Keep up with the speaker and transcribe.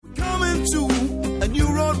to a new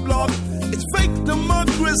roadblock. It's fake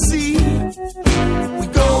democracy.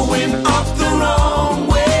 We're going up the wrong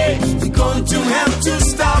way. We're going to have to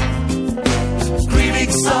stop.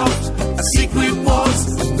 Critics of a secret wars,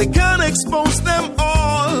 they can't expose them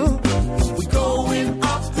all. We're going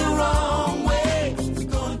up the wrong way. We're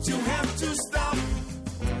going to have to stop.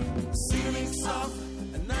 Series of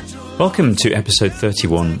a natural. Welcome to episode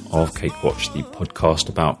 31 of Cake Watch, the podcast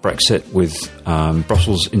about Brexit with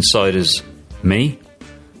Brussels insiders, me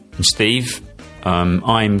and Steve.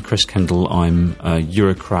 I'm Chris Kendall. I'm a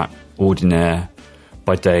Eurocrat ordinaire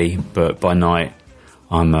by day, but by night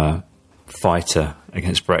I'm a fighter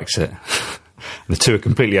against Brexit. The two are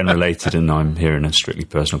completely unrelated, and I'm here in a strictly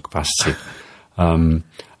personal capacity. And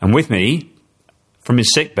with me, from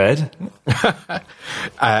his sickbed...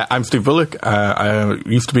 I'm Steve Bullock. I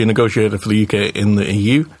used to be a negotiator for the UK in the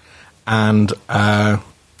EU, and...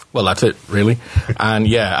 well, that's it, really. And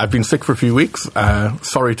yeah, I've been sick for a few weeks.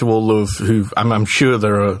 Sorry to all those I'm sure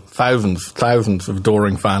there are thousands of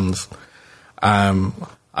adoring fans.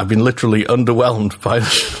 I've been literally underwhelmed by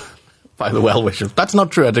the well-wishers. That's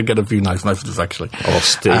not true. I did get a few nice messages, actually. Oh,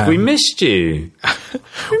 Steve, we missed you.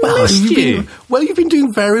 You've been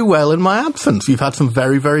doing very well in my absence. You've had some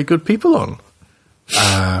very, very good people on.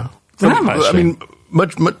 I mean,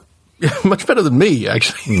 much better than me,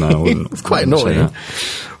 actually. No, it's quite annoying.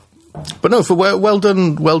 But no, so well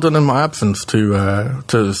done in my absence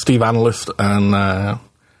to Steve Analyst and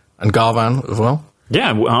Garvan as well.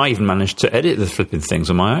 Yeah, I even managed to edit the flipping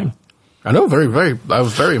things on my own. I know, I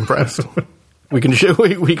was very impressed. We can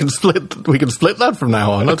split that from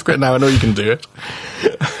now on. That's great. Now I know you can do it.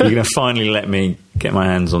 You're going to finally let me get my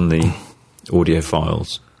hands on the audio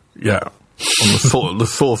files. Yeah, on the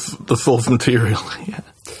source material. Yeah.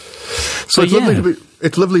 So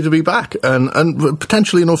it's lovely to be back, and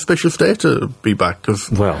potentially an auspicious day to be back,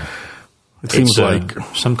 because it seems like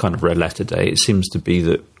some kind of red letter day. It seems to be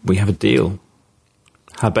that we have a deal.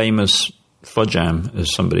 Habemus Fudjam,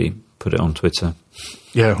 as somebody put it on Twitter.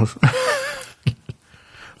 Yeah.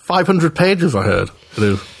 500 pages, I heard. It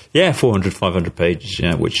is. Yeah, 400, 500 pages,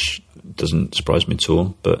 yeah, which doesn't surprise me at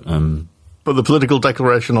all. But the political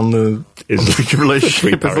declaration on the future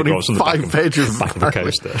relationship is only 5 pages. Back of the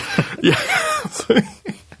coaster. Yeah.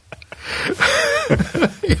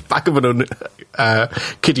 Back of an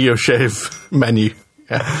Kitty O'Shea's menu.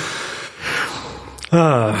 Yeah.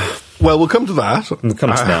 Well, we'll come to that.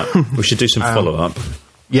 We should do some follow-up.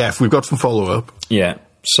 Yes, we've got some follow-up. Yeah.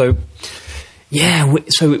 So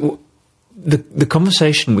the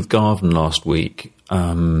conversation with Garvan last week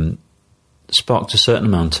sparked a certain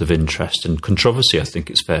amount of interest and controversy, I think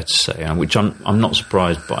it's fair to say, which I'm not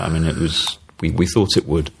surprised by. I mean, it was we thought it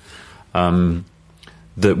would.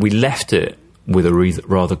 That we left it with a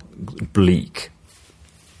rather bleak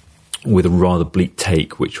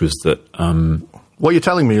take, which was that. What you're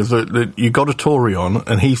telling me is that you got a Tory on,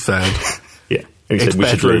 and he said, "Yeah, it's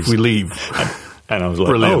better if we leave." And I was like,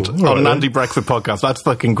 brilliant. Oh, right, on an Andy Brexit podcast. That's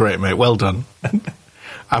fucking great, mate. Well done.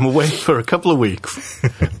 I'm away for a couple of weeks,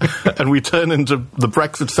 and we turn into the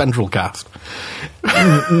Brexit Central cast.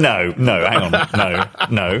 No, hang on.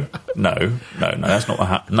 No. That's not what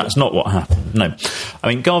happened. That's not what happened. No. I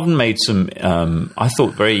mean, Garvan made some, I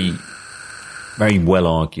thought, very, very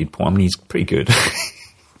well-argued point. I mean, he's pretty good.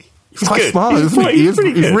 He's quite smart, isn't he?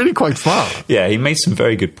 He's really quite smart. Yeah, he made some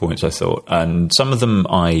very good points, I thought. And some of them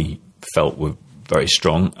I felt were very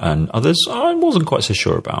strong, and others I wasn't quite so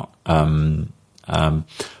sure about. But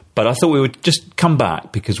I thought we would just come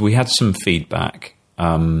back because we had some feedback,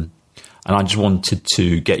 and I just wanted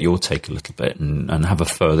to get your take a little bit and have a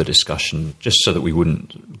further discussion, just so that we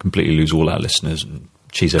wouldn't completely lose all our listeners and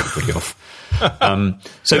cheese everybody off.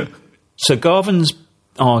 So Garvan's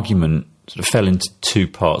argument sort of fell into two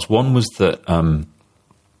parts. One was that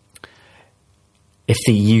if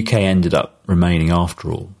the UK ended up remaining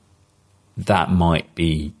after all, that might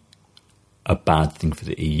be a bad thing for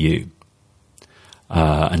the EU.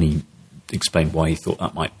 And he explained why he thought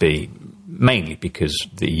that might be, mainly because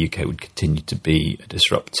the UK would continue to be a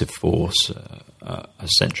disruptive force, a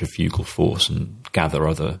centrifugal force, and gather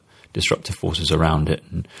other disruptive forces around it,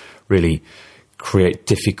 and really create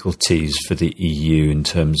difficulties for the EU in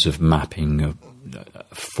terms of mapping a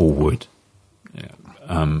forward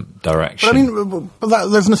direction. But I mean,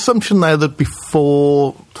 there's an assumption there that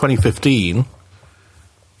before 2015,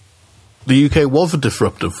 the UK was a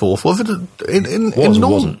disruptive force. Was it? In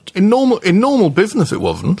normal business, it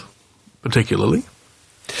wasn't particularly.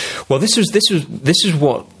 Well, this was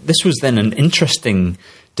then an interesting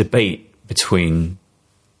debate between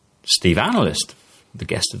Steve Analyst, the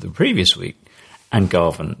guest of the previous week, and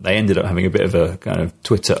Garvan, they ended up having a bit of a kind of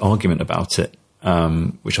Twitter argument about it,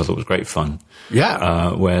 which I thought was great fun.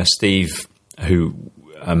 Yeah. Where Steve, who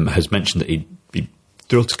has mentioned that he'd be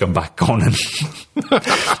thrilled to come back on and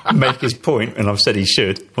make his point, and I've said he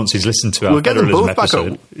should once he's listened to our federalism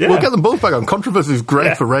episode. Yeah. We'll get them both back on. Controversy is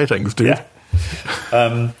great for ratings, dude. Yeah.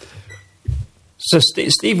 So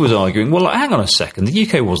Steve was arguing, well, hang on a second, the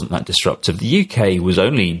UK wasn't that disruptive. The UK was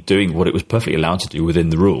only doing what it was perfectly allowed to do within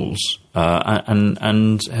the rules,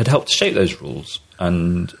 and had helped to shape those rules.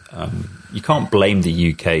 And you can't blame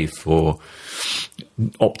the UK for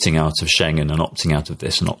opting out of Schengen and opting out of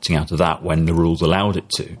this and opting out of that when the rules allowed it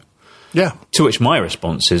to. Yeah. To which my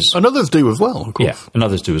response is... And others do as well, of course. Yeah, and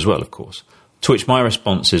others do as well, of course. To which my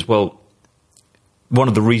response is, well, one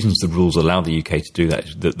of the reasons the rules allow the UK to do that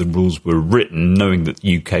is that the rules were written knowing that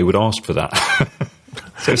the UK would ask for that.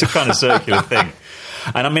 So it's a kind of circular thing.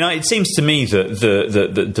 And I mean, it seems to me that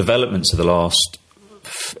the developments of the last...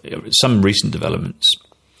 Some recent developments,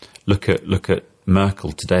 look at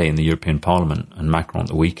Merkel today in the European Parliament and Macron at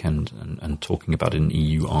the weekend and talking about an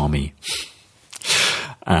EU army.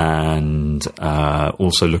 And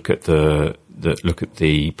also look at the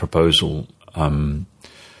proposal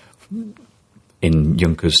in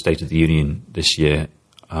Juncker's State of the Union this year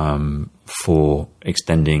for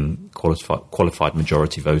extending qualified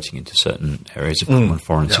majority voting into certain areas of common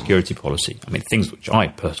foreign security policy. I mean, things which I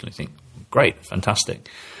personally think are great, fantastic.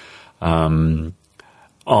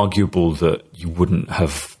 Arguable that you wouldn't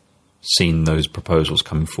have seen those proposals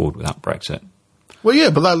coming forward without Brexit. Well, yeah,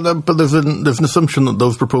 but there's an assumption that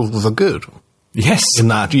those proposals are good. Yes, in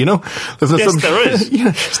that, you know, there's an assumption. There is.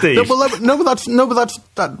 Yeah. Steve.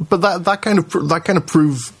 That kind of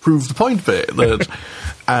proves the point bit that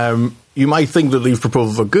you might think that these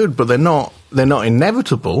proposals are good, but they're not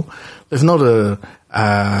inevitable. There's not a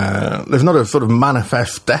sort of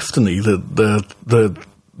manifest destiny that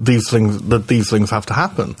these things have to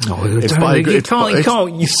happen. Oh, you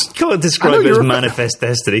can't describe it as manifest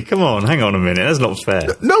destiny. Come on, hang on a minute. That's not fair.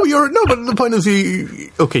 But the point is,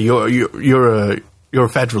 you're a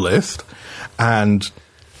federalist, and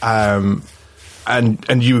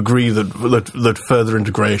you agree that further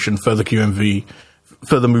integration, further QMV,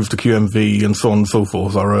 further moves to QMV, and so on and so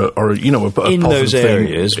forth are a in those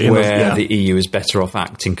areas where the EU is better off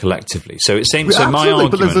acting collectively. So it seems. So my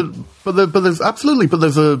argument, but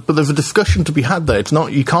there's a discussion to be had there. It's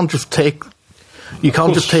not, you can't just take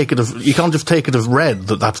it as read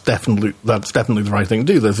that that's definitely the right thing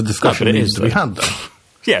to do. There's a discussion that needs to be had there.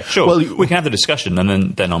 Yeah, sure. Well, we can have the discussion,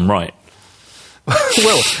 and then I'm right.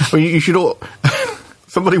 Well, I mean, you should all.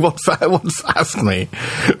 Somebody once asked me,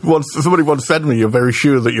 somebody once said to me, "You're very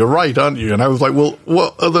sure that you're right, aren't you?" And I was like, "Well,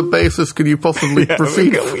 what other basis can you possibly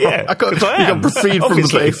proceed from? You can proceed from the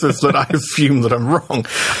basis that I assume that I'm wrong.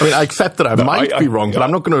 I mean, I accept that I might be wrong, but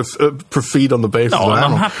I'm not going to proceed on the basis that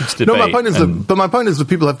I'm wrong." Happy to debate. No, my point is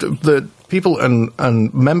that people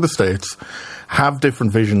and member states have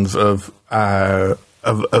different visions of the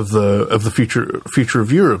future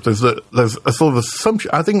of Europe. There's a sort of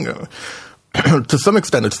assumption. I think. To some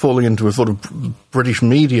extent, it's falling into a sort of British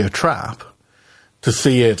media trap to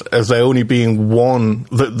see it as there only being one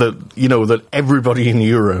that everybody in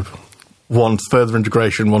Europe wants further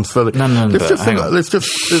integration, wants further. That's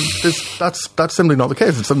simply not the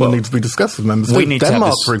case. It's something that needs to be discussed with member states.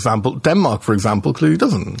 Denmark, for example, clearly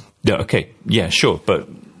doesn't. Yeah. Okay. Yeah. Sure. But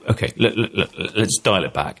okay. Let's dial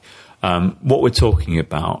it back. What we're talking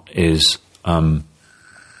about is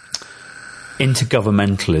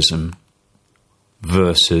intergovernmentalism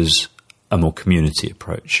versus a more community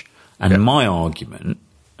approach. And my argument,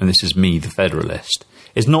 and this is me, the federalist,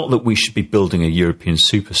 is not that we should be building a European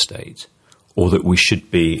superstate or that we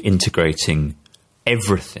should be integrating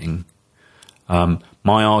everything.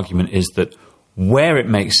 My argument is that where it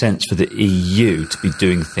makes sense for the EU to be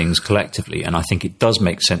doing things collectively, and I think it does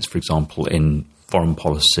make sense, for example, in foreign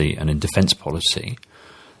policy and in defence policy,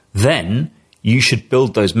 then you should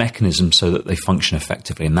build those mechanisms so that they function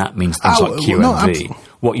effectively, and that means things like QMV.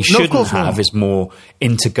 What you shouldn't have is more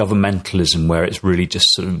intergovernmentalism, where it's really just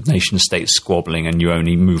sort of nation-states squabbling, and you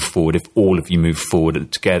only move forward if all of you move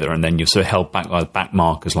forward together, and then you're sort of held back by back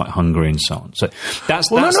markers like Hungary and so on. So that's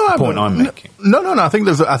the point I'm making. No. I think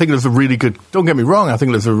there's a really good. Don't get me wrong. I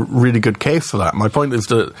think there's a really good case for that. My point is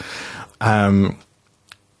that.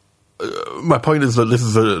 This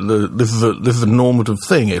is a normative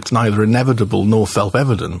thing. It's neither inevitable nor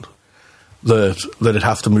self-evident that it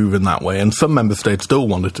has to move in that way. And some member states don't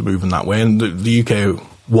want it to move in that way. And the UK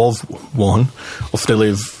was one, or still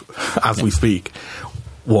is, as we speak,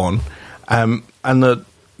 one. And that,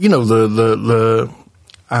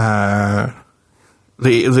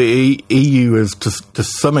 the EU is to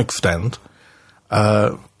some extent.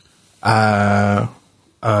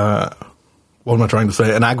 What am I trying to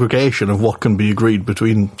say? An aggregation of what can be agreed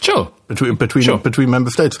between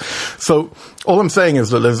member states. So all I'm saying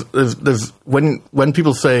is that there's when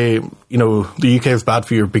people say, you know, the UK is bad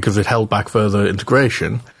for Europe because it held back further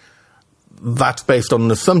integration, that's based on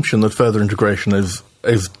an assumption that further integration is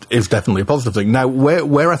definitely a positive thing. Now,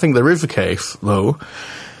 where I think there is a case, though,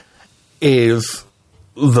 is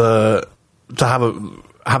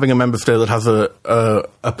having a member state that has a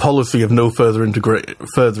policy of no further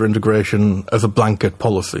integration as a blanket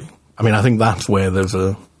policy. I mean, I think that's where there's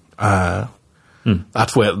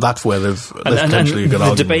that's where there's potentially a good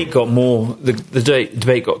argument. The debate got the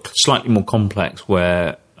debate got slightly more complex.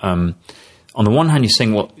 Where on the one hand, you're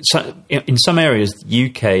saying, well, in some areas, the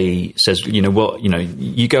UK says, you know, well, you know,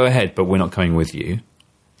 you go ahead, but we're not coming with you.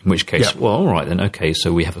 In which case, well, all right then. Okay,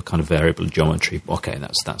 so we have a kind of variable geometry. Okay,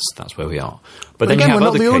 that's where we are. But then again, you have we're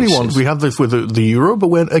other not the only ones. We have this with the euro, but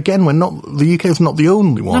we're not. The UK is not the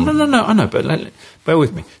only one. No. I know, but bear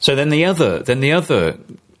with me. So then the other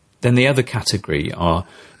category are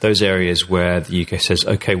those areas where the UK says,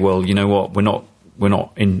 okay, well, you know what, we're not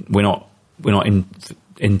into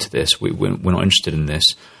this. We're not interested in this.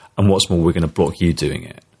 And what's more, we're going to block you doing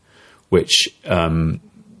it. Which on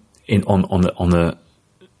the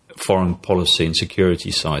foreign policy and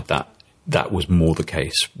security side, that was more the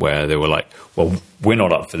case, where they were like, well, we're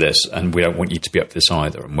not up for this and we don't want you to be up for this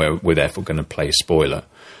either, and we're therefore going to play spoiler.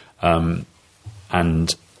 Well,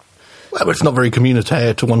 it's not very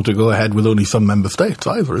communitaire to want to go ahead with only some member states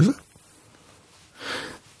either, is it?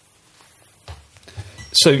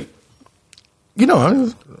 So, you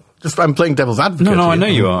know, I'm playing devil's advocate. No, here. I know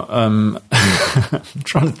you are. I'm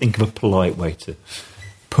trying to think of a polite way to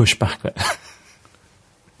push back there.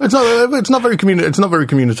 It's not very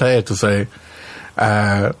communitaire to say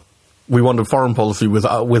we want a foreign policy with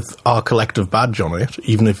our collective badge on it,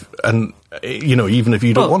 even if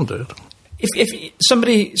you don't want it. If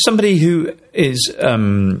somebody who is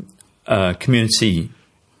community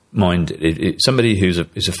minded, somebody who's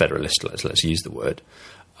a federalist, let's use the word.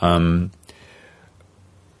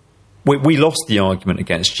 We lost the argument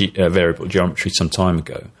against variable geometry some time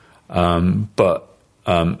ago, but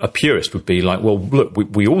a purist would be like, well, look,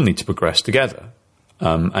 we all need to progress together,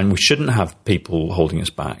 and we shouldn't have people holding us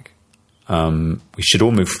back. We should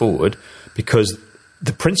all move forward because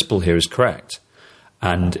the principle here is correct,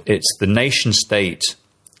 and it's the nation-state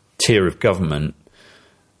tier of government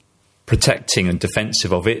protecting and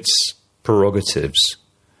defensive of its prerogatives,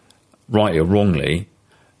 rightly or wrongly,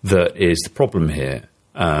 that is the problem here,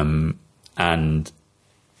 and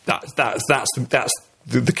that's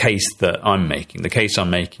the case that I'm making. The case I'm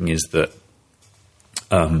making is that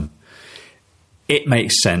it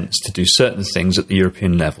makes sense to do certain things at the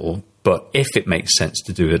European level, but if it makes sense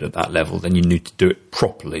to do it at that level, then you need to do it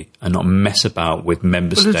properly and not mess about with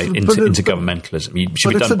member state intergovernmentalism. It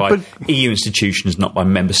should be done by EU institutions, not by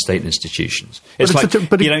member state institutions. It's like you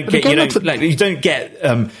don't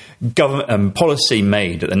get government policy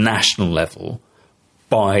made at the national level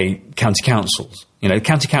by county councils. You know,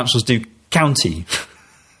 county councils do county.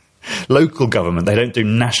 Local government, they don't do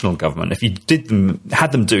national government. If you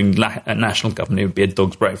had them doing national government, it would be a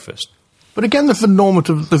dog's breakfast. But again, this is a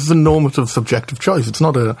normative subjective choice. It's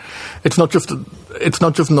not just an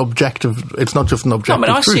objective. It's not just an objective.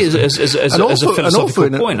 No, I see it as a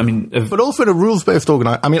philosophical point. I mean, but also in a rules-based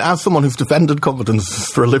organisation. I mean, as someone who's defended competences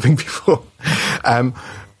for a living before,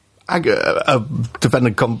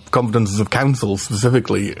 defended competences of councils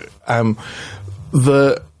specifically,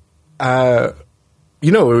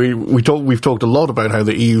 you know, we've talked a lot about how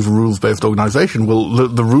the EU's rules-based organisation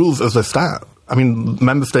the rules as they stand. I mean,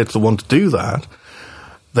 member states that want to do that,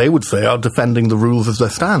 they would say, are defending the rules as they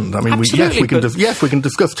stand. I mean, we can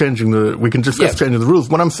discuss changing the rules.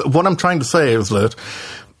 What I'm trying to say is that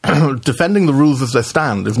defending the rules as they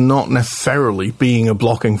stand is not necessarily being a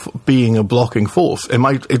blocking force. It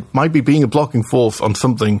might be being a blocking force on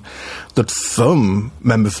something that some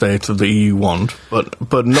member states of the EU want, but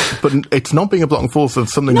it's not being a blocking force of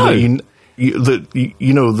something that's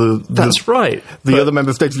right. The other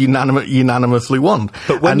member states unanimously want,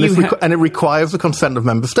 and it requires the consent of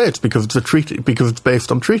member states because it's a treaty, because it's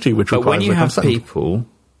based on treaty, which requires the consent.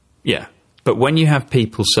 But when you have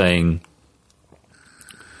people saying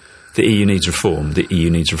the EU needs reform, the EU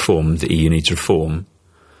needs reform, the EU needs reform,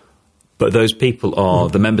 but those people are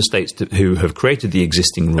the member states who have created the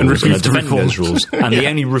existing rules and are defending those rules, and the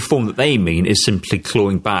only reform that they mean is simply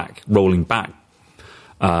rolling back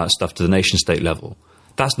stuff to the nation-state level.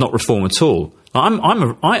 That's not reform at all. I'm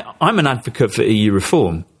an advocate for EU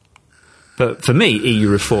reform, But for me, EU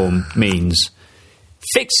reform means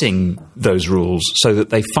fixing those rules so that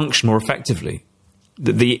they function more effectively.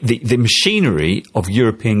 The machinery of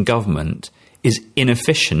European government is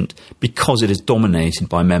inefficient because it is dominated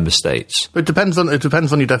by member states. But it depends on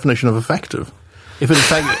your definition of effective. If in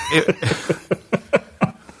fact,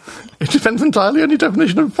 it depends entirely on your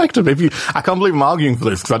definition of effective. I can't believe I'm arguing for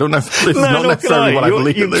this because I don't know. This is not necessarily what I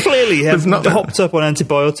believe. You clearly have hopped up on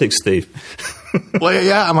antibiotics, Steve. Well,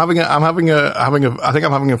 yeah, I think I'm having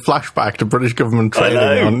a flashback to British government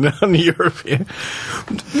training on European.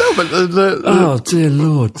 No, but oh dear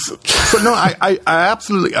Lord. But no, I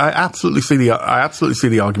absolutely see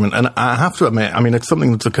the argument, and I have to admit, I mean, it's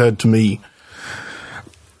something that's occurred to me.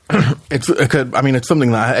 It's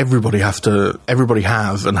something that everybody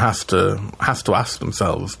has and has to ask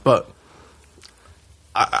themselves. But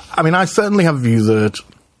I mean, I certainly have a view that.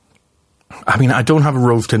 I mean, I don't have a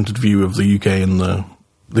rose-tinted view of the UK and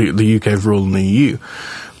the UK's role in the EU,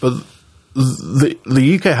 but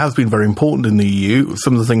the UK has been very important in the EU.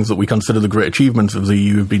 Some of the things that we consider the great achievements of the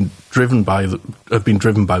EU have been driven by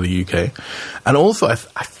the UK, and also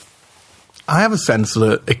I have a sense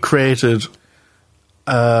that it created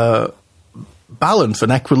balance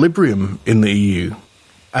and equilibrium in the EU.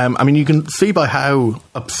 I mean, you can see by how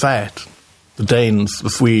upset the Danes, the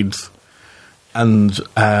Swedes, and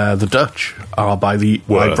the Dutch are by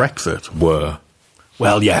Brexit.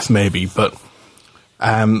 Well, yes, maybe, but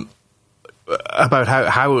about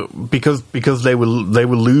how because they were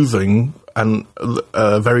losing and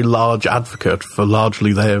a very large advocate for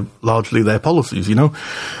largely their policies. You know,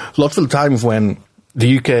 lots of the times when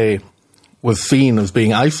the UK was seen as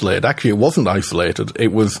being isolated, actually it wasn't isolated.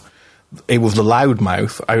 It was the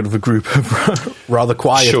loudmouth out of a group of rather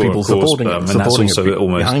quiet people supporting it.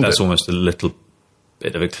 That's almost a little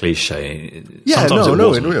bit of a cliche. Yeah,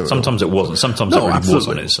 sometimes it wasn't. Sometimes it really was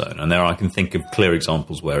on its own. And there I can think of clear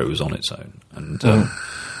examples where it was on its own and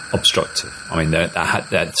obstructive. I mean,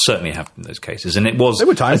 that certainly happened in those cases. And it was. There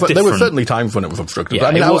were certainly times when it was obstructive. Yeah,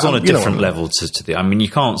 I mean, it was on a different level to the. I mean, you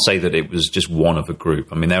can't say that it was just one of a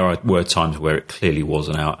group. I mean, there were times where it clearly was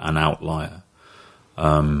an outlier.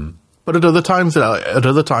 But at other times,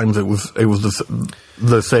 it was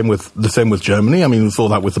the same with Germany. I mean, we saw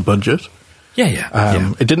that with the budget.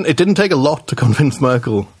 Yeah. It didn't take a lot to convince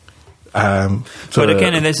Merkel. But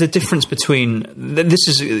again, there's a difference between this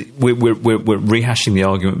is we're rehashing the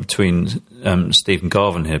argument between Steve and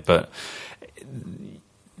Garvin here, but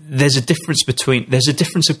there's a difference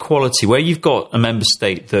of quality where you've got a member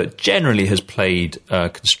state that generally has played a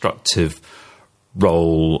constructive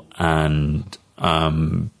role and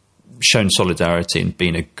shown solidarity and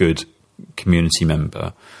been a good community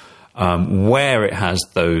member, where it has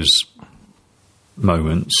those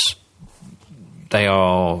moments, they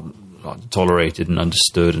are tolerated and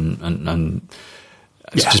understood and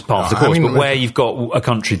it's just part of the course. But where you've got a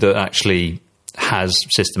country that actually has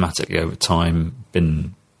systematically over time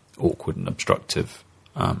been awkward and obstructive.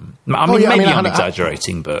 I'm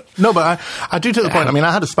exaggerating, but no, but I do take the point. I mean,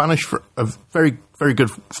 I had a very, very good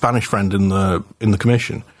Spanish friend in the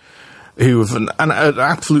commission who was an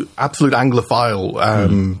absolute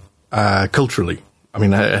Anglophile culturally. I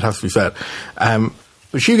mean, it has to be said.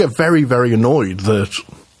 But she got very, very annoyed that,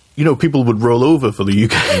 you know, people would roll over for the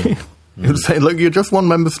UK. It would say, look, you're just one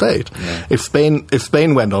member state. Yeah. If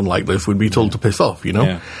Spain went on like this, we'd be told to piss off, you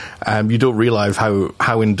know? Yeah. You don't realise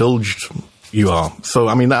how indulged you are. So,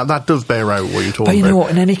 I mean, that does bear out what you're talking about. But you know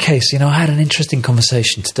what, in any case, you know, I had an interesting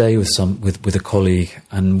conversation today with a colleague,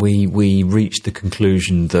 and we reached the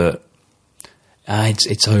conclusion that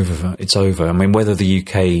it's over. It's over. I mean, whether the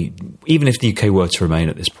UK, even if the UK were to remain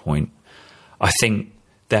at this point, I think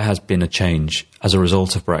there has been a change as a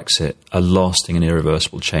result of Brexit, a lasting and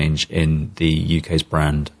irreversible change in the UK's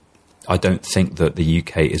brand. I don't think that the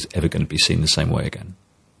UK is ever going to be seen the same way again.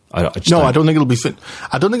 I don't think it'll be seen.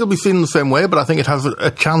 I don't think it'll be seen in the same way, but I think it has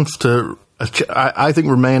a chance to. I think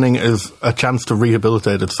remaining is a chance to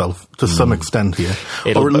rehabilitate itself to some extent here,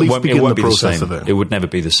 or at least begin the process of it. It would never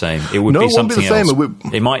be the same. It would be something else.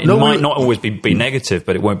 It might not always be negative,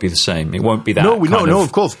 but it won't be the same. It won't be that.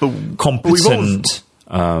 Of course, but competent,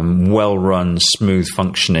 well-run, smooth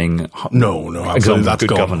functioning. Absolutely, that's good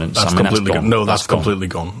gone. Governance. That's completely gone. No, that's completely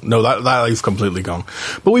gone. No, that is completely gone.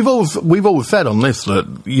 But we've always said on this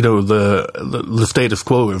that, you know, the status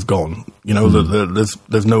quo is gone. You know,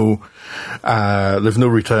 there's no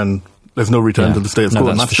return. There's no return to the status quo,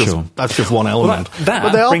 and that's just one element.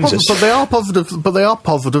 But they are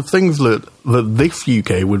positive things that this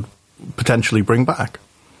UK would potentially bring back.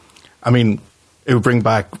 I mean, it would bring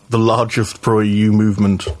back the largest pro-EU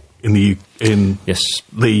movement in the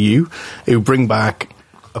EU. It would bring back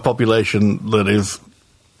a population that is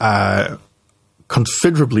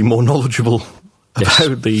considerably more knowledgeable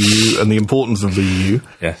about the EU and the importance of the EU.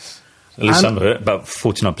 Yes. At least some of it, about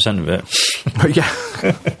 49% of it. Yeah.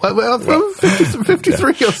 well,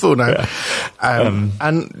 53 or so now. Yeah.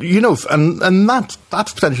 And, you know, and that's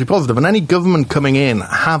potentially positive. And any government coming in,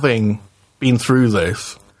 having been through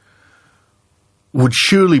this, would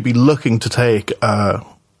surely be looking to take a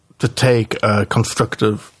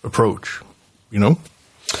constructive approach, you know?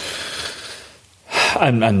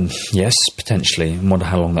 And yes, potentially. I wonder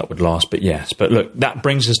how long that would last, but yes. But look, that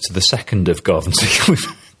brings us to the second of Garvin's. We've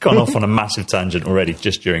gone off on a massive tangent already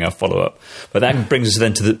just during our follow-up. But that brings us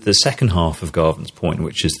then to the second half of Garvin's point,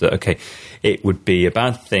 which is that, okay, it would be a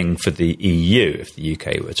bad thing for the EU if the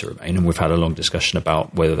UK were to remain, and we've had a long discussion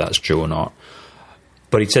about whether that's true or not.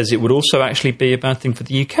 But he says it would also actually be a bad thing for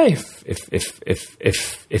the UK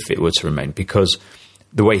if it were to remain, because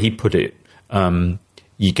the way he put it,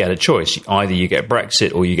 you get a choice. Either you get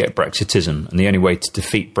Brexit or you get Brexitism. And the only way to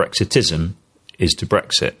defeat Brexitism is to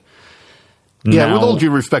Brexit. Yeah, now, with all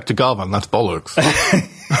due respect to Garvin, that's bollocks.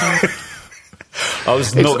 I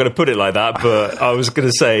was not going to put it like that, but I was going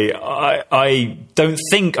to say I don't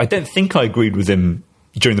think I agreed with him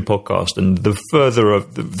during the podcast, and the further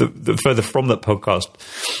from that podcast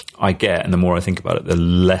I get, and the more I think about it, the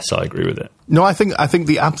less I agree with it. No, I think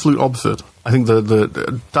the absolute opposite. I think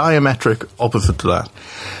the diametric opposite to that.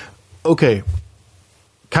 Okay,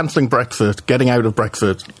 cancelling Brexit, getting out of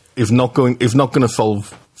Brexit is not going to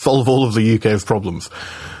solve all of the UK's problems.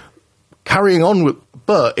 Carrying on with,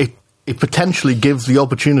 but it potentially gives the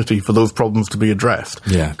opportunity for those problems to be addressed.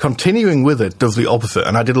 Yeah. Continuing with it does the opposite.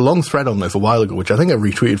 And I did a long thread on this a while ago, which I think I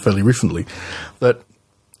retweeted fairly recently, that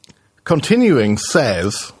continuing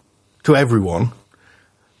says to everyone,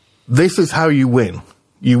 this is how you win.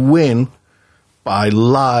 You win by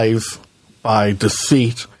lies, by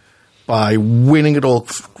deceit, by winning at all,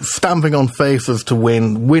 stamping on faces to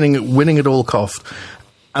win, winning at all cost.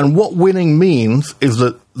 And what winning means is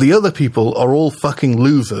that the other people are all fucking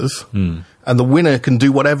losers, and the winner can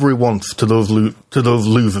do whatever he wants to those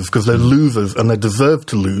losers, because they're losers, and they deserve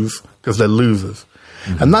to lose because they're losers.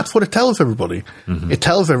 Mm-hmm. And that's what it tells everybody. Mm-hmm. It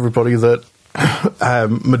tells everybody that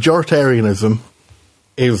majoritarianism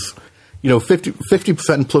is,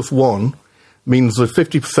 50% plus one means that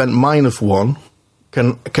 50% minus one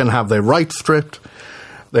can have their rights stripped.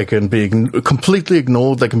 They can be completely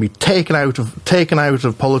ignored. They can be taken out of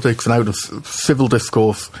politics and out of civil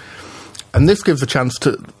discourse. And this gives a chance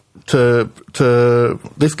to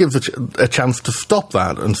stop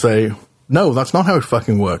that and say, no, that's not how it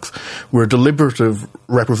fucking works. We're a deliberative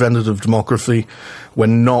representative democracy. We're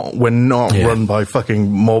not run by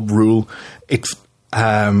fucking mob rule. It's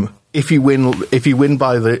if you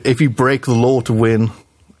break the law to win,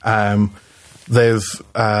 there's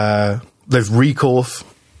recourse.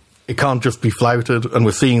 It can't just be flouted, and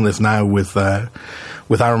we're seeing this now with banks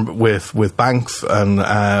and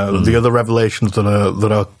the other revelations that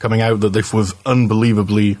are coming out, that this was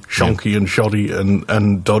unbelievably shonky and shoddy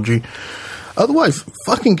and dodgy. Otherwise,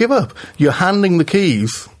 fucking give up. You're handing the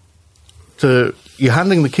keys to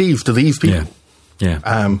these people.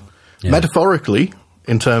 Yeah. Metaphorically,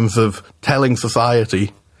 in terms of telling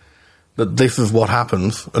society that this is what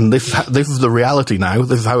happens, and this is the reality now.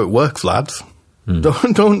 This is how it works, lads.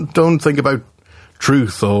 Don't think about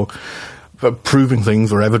truth or proving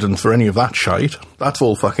things or evidence or any of that shite. That's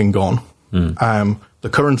all fucking gone. The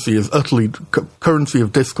currency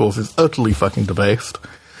of discourse is utterly fucking debased,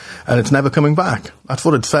 and it's never coming back. That's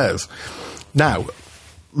what it says. Now,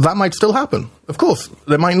 that might still happen. Of course,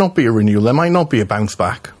 there might not be a renewal. There might not be a bounce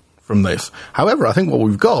back from this. However, I think what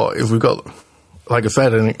we've got, like I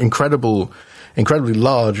said, an incredibly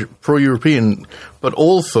large pro-European, but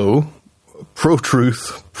also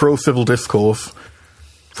pro-truth, pro-civil discourse,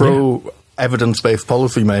 pro-evidence-based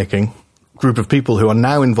policy making group of people who are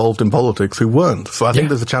now involved in politics who weren't. So I think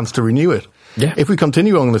there's a chance to renew it. Yeah. If we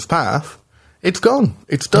continue on this path, it's gone.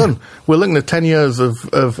 It's done. Yeah. We're looking at 10 years of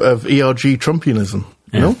ERG Trumpianism,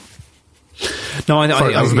 you know? No,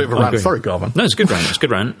 Sorry, that was a bit of a rant. Sorry, Garvin. No, it's a good rant. It's a good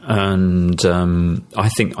rant. And I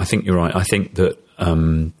think you're right. I think that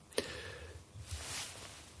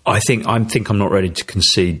I think I'm not ready to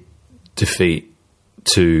concede defeat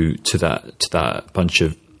to that bunch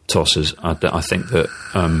of tossers. I think that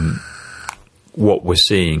what we're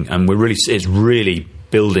seeing, and it's really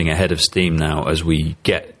building a head of steam now as we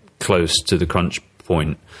get close to the crunch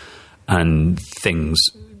point, and things,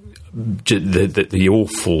 the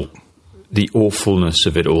awfulness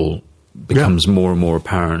of it all becomes more and more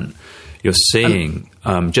apparent. You're seeing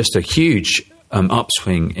just a huge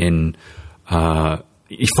upswing in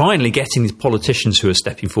you're finally getting these politicians who are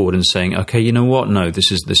stepping forward and saying, "Okay, you know what? No,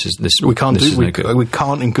 this is we can't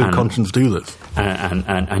in good conscience do this."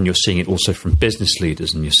 And you're seeing it also from business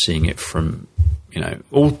leaders, and you're seeing it from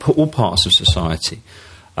all parts of society.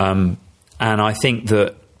 And I think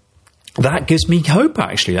that gives me hope.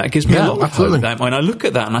 Actually, that gives me a lot of hope. When I look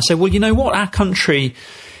at that and I say, well, you know what, our country,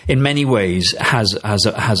 in many ways, has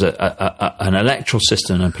an electoral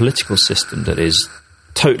system and a political system that is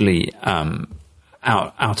totally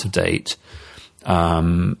out of date.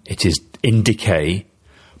 It is in decay,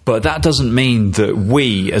 but that doesn't mean that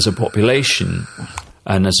we, as a population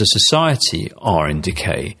and as a society, are in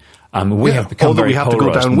decay. We have become very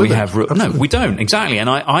polarised. No, we don't, exactly. And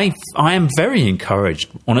I am very encouraged,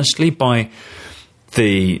 honestly, by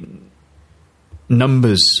the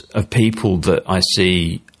numbers of people that I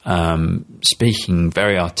see speaking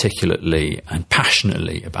very articulately and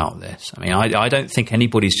passionately about this. I mean, I don't think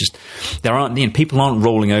anybody's people aren't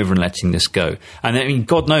rolling over and letting this go. And I mean,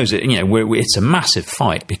 God knows it. It's a massive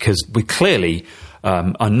fight because we clearly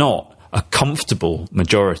are not a comfortable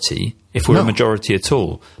majority, if we're a majority at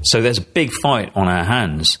all. So there's a big fight on our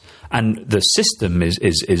hands, and the system is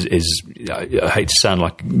I hate to sound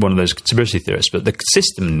like one of those conspiracy theorists, but the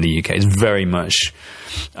system in the UK is very much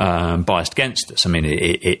biased against us. I mean,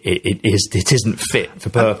 it isn't fit for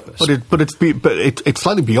purpose. But it's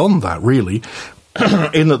slightly beyond that, really,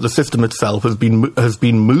 in that the system itself has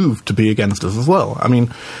been moved to be against us as well. I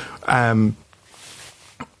mean,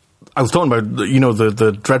 I was talking about,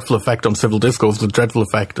 the dreadful effect on civil discourse, the dreadful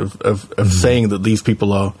effect of saying that these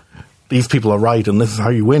people are right and this is how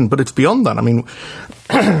you win. But it's beyond that. I mean,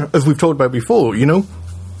 as we've talked about before,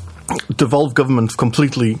 devolved governments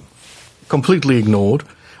completely ignored.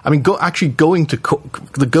 I mean,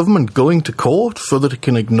 the government going to court so that it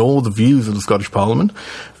can ignore the views of the Scottish Parliament.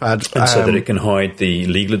 And so that it can hide the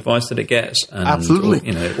legal advice that it gets. And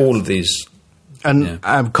absolutely. All of these... And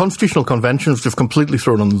constitutional conventions just completely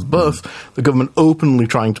thrown on the bus. The government openly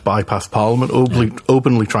trying to bypass Parliament,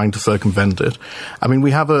 openly trying to circumvent it. I mean, we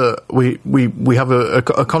have a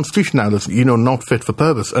constitution now that's not fit for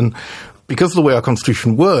purpose. And because of the way our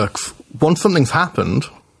constitution works, once something's happened,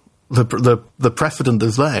 the precedent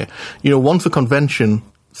is there. Once a convention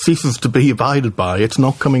ceases to be abided by, it's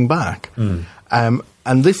not coming back.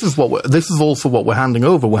 And this is also what we're handing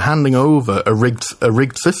over. We're handing over a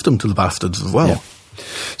rigged system to the bastards as well. Yeah.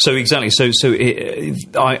 So exactly. So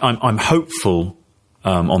I'm hopeful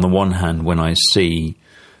on the one hand when I see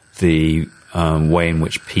the way in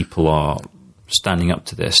which people are standing up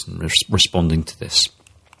to this and responding to this.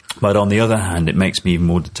 But on the other hand, it makes me even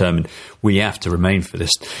more determined. We have to remain for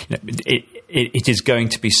this. It is going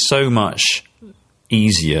to be so much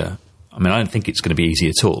easier. I mean, I don't think it's going to be easy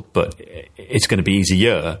at all, but it's going to be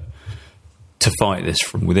easier to fight this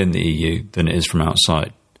from within the EU than it is from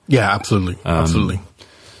outside. Yeah, absolutely, absolutely.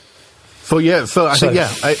 So I think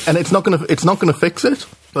and it's not going to fix it,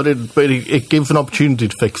 but it gives an opportunity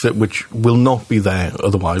to fix it, which will not be there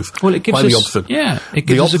otherwise. Well, it gives us the opposite. Yeah, it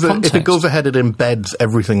gives us a context. If it goes ahead, it embeds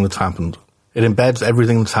everything that's happened. It embeds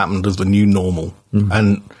everything that's happened as the new normal,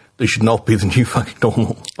 and they should not be the new fucking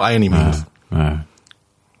normal by any means. No.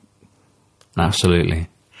 Absolutely.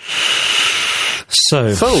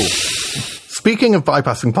 So, speaking of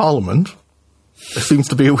bypassing Parliament, there seems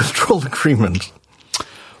to be a withdrawal agreement.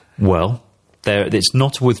 Well, it's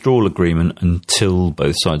not a withdrawal agreement until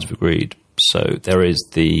both sides have agreed. So there is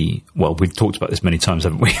we've talked about this many times,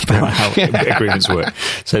 haven't we, about how agreements work.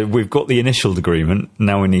 So we've got the initial agreement,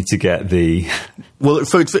 now we need to get the... Well,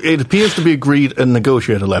 so it appears to be agreed at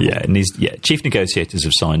negotiator level. Yeah, chief negotiators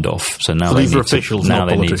have signed off. So now these are officials, not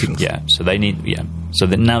politicians. So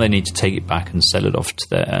now they need to take it back and sell it off to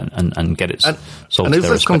their... and get it sold to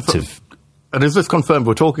their respective... And is this confirmed?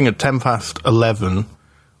 We're talking at 11:10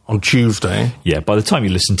 on Tuesday. Yeah, by the time you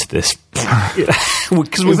listen to this,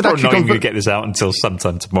 because we're probably not even going to get this out until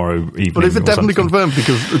sometime tomorrow evening. But is it definitely confirmed?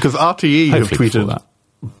 Because RTE have tweeted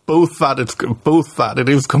both that it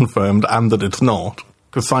is confirmed and that it's not.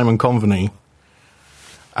 Because Simon Conveny,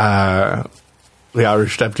 the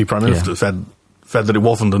Irish Deputy Prime Minister, said that it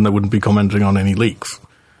wasn't, and they wouldn't be commenting on any leaks.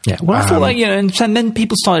 Yeah, well, I thought and then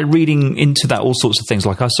people started reading into that all sorts of things.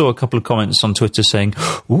 Like I saw a couple of comments on Twitter saying,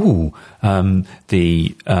 "Ooh,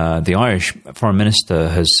 the Irish Foreign Minister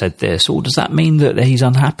has said this. Or does that mean that he's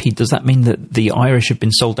unhappy? Does that mean that the Irish have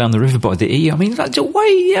been sold down the river by the EU? I mean,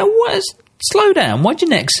 slow down. Why'd your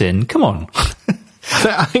necks in? Come on."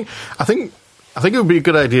 I think it would be a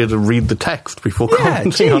good idea to read the text before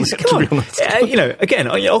commenting on it. To be honest, again,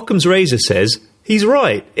 Occam's razor says he's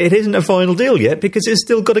right. It isn't a final deal yet because it's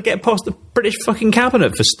still got to get past the British fucking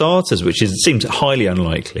cabinet for starters, which seems highly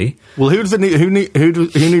unlikely. Well, who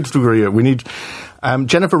needs to agree? We need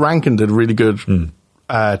Jennifer Rankin did a really good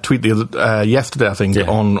tweet yesterday, I think,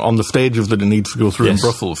 on the stages that it needs to go through in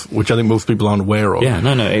Brussels, which I think most people aren't aware of. Yeah,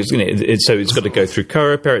 no. So it's got to go through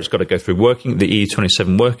COREPER, it's got to go through the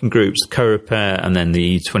EU27 working groups, COREPER, and then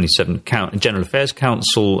the EU27 General Affairs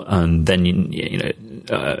Council, and then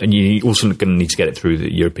and you also going to need to get it through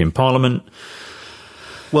the European Parliament.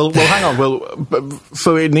 Well, hang on.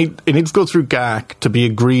 So it needs to go through GAC to be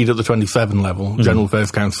agreed at the 27 level, General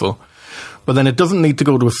Affairs Council. But then it doesn't need to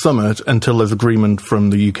go to a summit until there's agreement from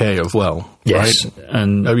the UK as well, right?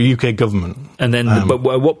 And UK government. And then, but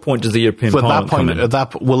at what point does the European Parliament come in? At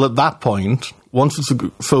that point, once it's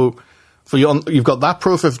you've got that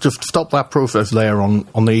process. Just stop that process there on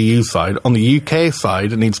the EU side. On the UK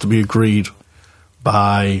side, it needs to be agreed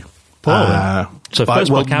by Parliament. By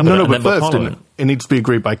cabinet, but first it needs to be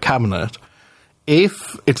agreed by cabinet.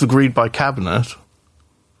 If it's agreed by cabinet,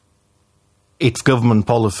 it's government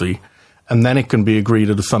policy. And then it can be agreed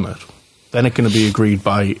at a summit. Then it can be agreed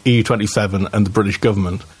by EU27 and the British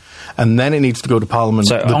government. And then it needs to go to Parliament.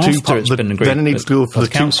 So then it needs to go for the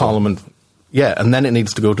two Parliament. Yeah, and then it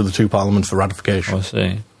needs to go to the two Parliaments for ratification. I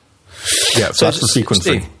see. Yeah, so that's the sequencing.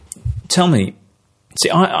 Steve, tell me,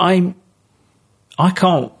 I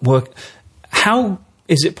can't work. How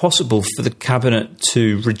is it possible for the cabinet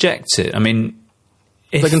to reject it? I mean,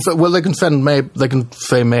 they can say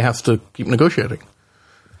May has to keep negotiating.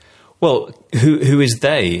 Well, who is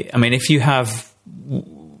they? I mean, if you have,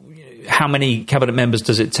 how many cabinet members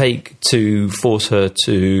does it take to force her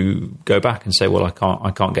to go back and say, "Well, I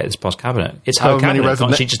can't get this past cabinet"? It's her cabinet.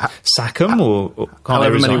 Can't she just sack them, or can't they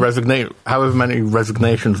resign? However many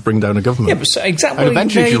resignations bring down a government. Yeah, but exactly. And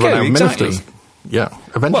eventually, you run out of exactly. ministers. Yeah,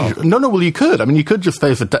 eventually. Well, no. You could. I mean, you could just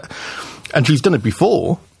face it, and she's done it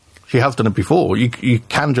before. She has done it before. You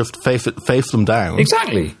can just face them down.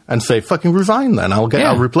 Exactly. And say, fucking resign then, I'll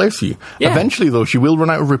replace you. Yeah. Eventually, though, she will run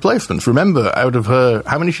out of replacements. Remember, out of her,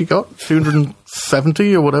 how many she got?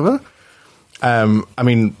 270 or whatever? I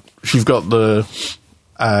mean, she's got the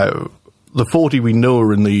 40 we know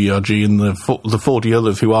are in the ERG and the 40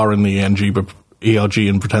 others who are in the ERG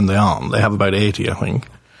and pretend they aren't. They have about 80, I think.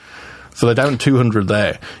 So they're down 200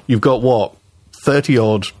 there. You've got,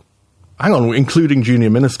 30-odd... Hang on, including junior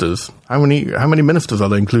ministers. How many ministers are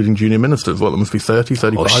there, including junior ministers? Well, there must be 30,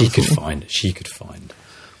 35. Oh, she could find.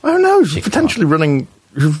 I don't know. She's potentially running.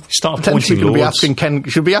 Start appointing lords. She'll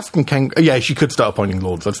be asking Ken. Yeah, she could start appointing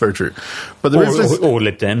lords. That's very true. But there is this, or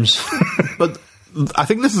Lib Dems. But I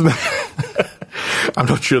think this is. I'm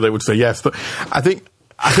not sure they would say yes, but I think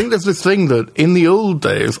there's this thing that in the old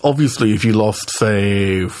days, obviously, if you lost,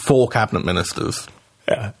 say, 4 cabinet ministers,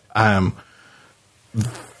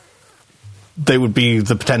 there would be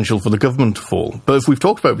the potential for the government to fall. But as we've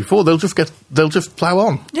talked about before, they'll just plough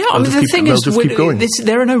on. Yeah, I mean, the thing is, keep going.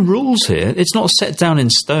 There are no rules here. It's not set down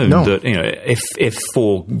in stone that, if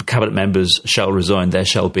 4 cabinet members shall resign, there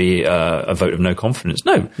shall be a vote of no confidence.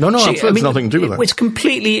 No, absolutely nothing to do with that. It's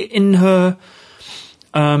completely in her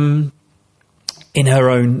own.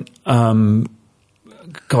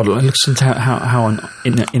 God, listen to how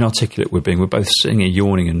inarticulate we're being. We're both sitting here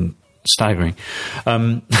yawning and staggering.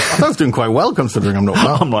 I thought I was doing quite well considering I'm not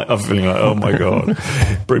well. I'm feeling like, oh my God,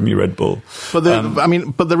 bring me Red Bull. But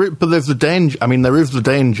there's the danger. I mean, there is the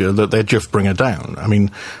danger that they just bring her down. I mean,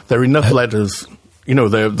 there are enough letters.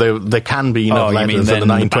 There can be enough letters at the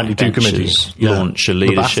 922 committee launch a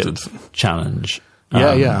leadership challenge.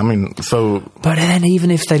 Yeah. I mean, so. But then, even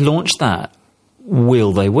if they launch that,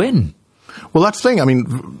 will they win? Well, that's the thing. I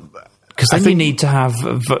mean. Because then you need to have,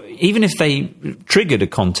 even if they triggered a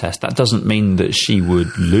contest, that doesn't mean that she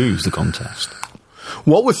would lose the contest.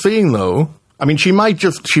 What we're seeing, though, I mean, she might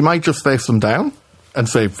just face them down and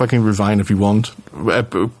say, "Fucking resign if you want,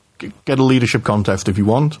 get a leadership contest if you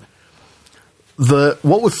want." What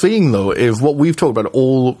we're seeing, though, is what we've talked about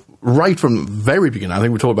all right from the very beginning. I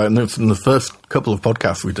think we talked about in the first couple of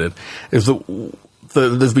podcasts we did, is that.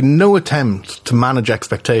 There's been no attempt to manage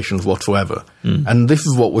expectations whatsoever. And this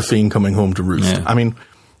is what we're seeing coming home to roost. Yeah. I mean,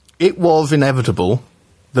 it was inevitable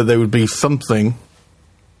that there would be something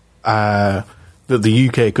that the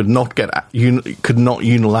UK could not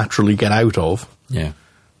unilaterally get out of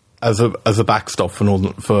as a backstop for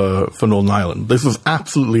Northern Ireland. This was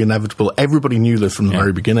absolutely inevitable. Everybody knew this from the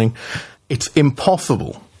very beginning. It's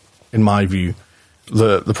impossible, in my view,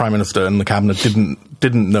 the Prime Minister and the Cabinet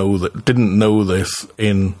didn't know this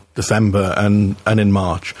in December and in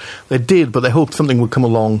March. They did, but they hoped something would come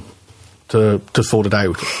along to sort it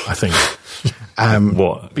out, I think.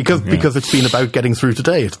 What? Because it's been about getting through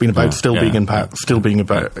today. It's been about being in power,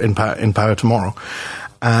 in power tomorrow.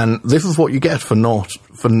 And this is what you get for not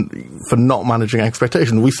managing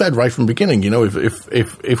expectation. We said right from the beginning,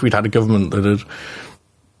 if we'd had a government that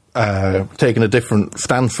had taken a different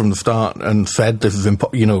stance from the start and said this is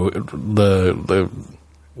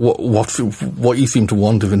what you seem to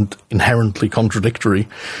want is inherently contradictory.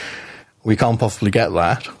 We can't possibly get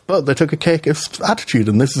that, but they took a cakeist attitude,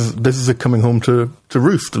 and this is it coming home to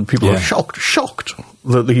roost. And people are shocked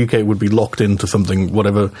that the UK would be locked into something,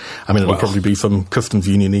 whatever. I mean, it'll probably be some customs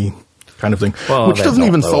union-y kind of thing, which doesn't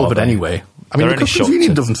even solve it anyway. I mean, the customs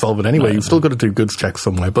union doesn't solve it anyway. You've still got to do goods checks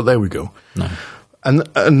somewhere, but there we go. No.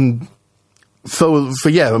 And so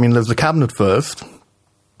yeah, I mean, there's the cabinet first,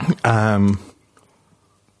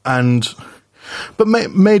 But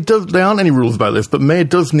May does. There aren't any rules about this, but May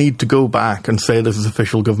does need to go back and say this is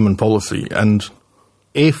official government policy. And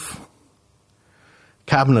if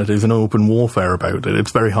Cabinet is in open warfare about it,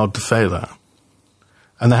 it's very hard to say that.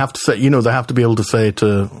 And they have to say, they have to be able to say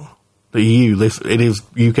to the EU, it is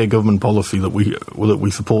UK government policy that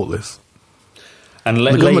we support this. And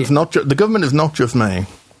the government is not just May.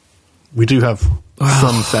 We do have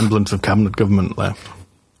some semblance of cabinet government left.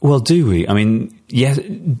 Well, do we? I mean, yes,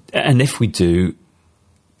 and if we do,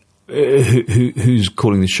 who's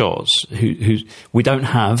calling the shots? We don't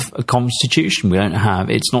have a constitution. We don't have.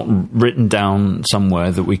 It's not written down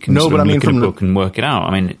somewhere that we can look at a book and work it out.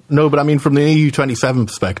 I mean, no, but I mean, from the EU27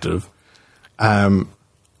 perspective, they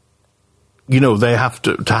have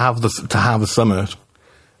to have a summit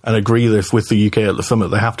and agree this with the UK at the summit.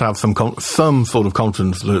 They have to have some sort of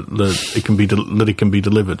confidence that it can be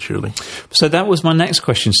delivered. Surely. So that was my next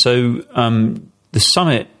question. So the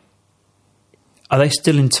summit, are they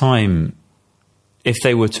still in time? If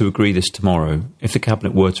they were to agree this tomorrow, if the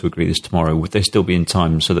cabinet were to agree this tomorrow, would they still be in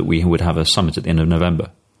time so that we would have a summit at the end of November?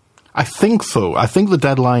 I think so. I think the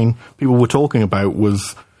deadline people were talking about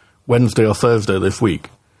was Wednesday or Thursday this week.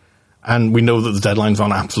 And we know that the deadline's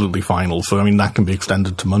on absolutely final, so I mean that can be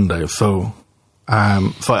extended to Monday. So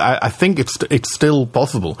I think it's still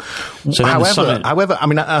possible. So however, I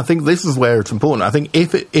mean I think this is where it's important. I think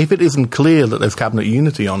if it isn't clear that there's cabinet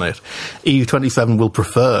unity on it, EU27 will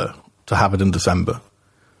prefer to have it in December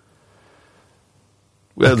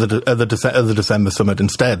at the December summit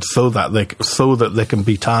instead, so that there can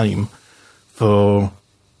be time for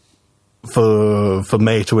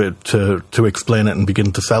May to explain it and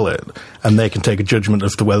begin to sell it, and they can take a judgment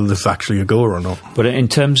as to whether this is actually a goer or not. But in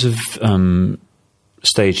terms of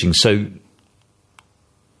staging, sequencing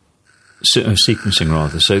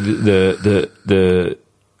rather, so the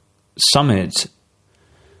summit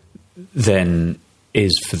then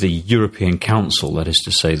is for the European Council, that is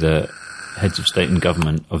to say the heads of state and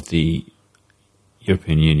government of the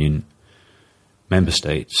European Union member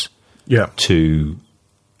states, to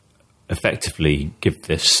effectively give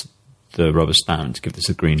this the rubber stamp, give this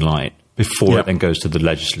a green light before it then goes to the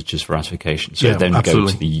legislatures for ratification. So it then go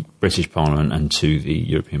to the British Parliament and to the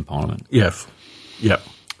European Parliament. Yes. Yep.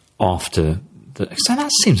 So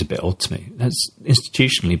that seems a bit odd to me. That's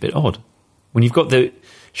institutionally a bit odd. When you've got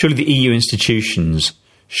surely the EU institutions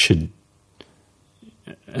should,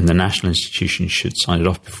 and the national institutions should sign it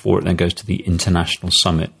off before it then goes to the international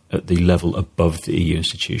summit at the level above the EU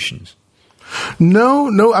institutions.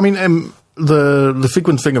 No. I mean, the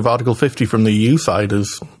sequencing of Article 50 from the EU side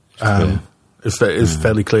is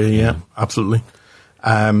fairly clear. Yeah, absolutely.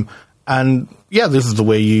 And this is the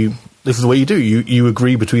way you do. You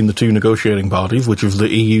agree between the two negotiating parties, which is the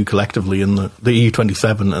EU collectively and the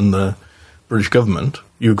EU27 and the British government.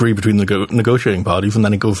 You agree between the negotiating parties, and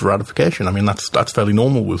then it goes for ratification. I mean, that's fairly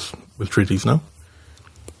normal with treaties, no?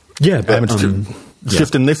 Yeah, but it's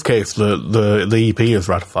just in this case the EP is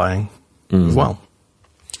ratifying. As well.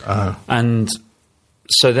 And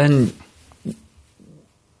so then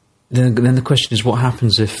the question is, what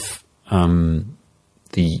happens if the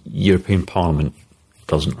European Parliament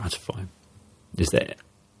doesn't ratify? Is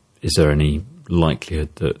there any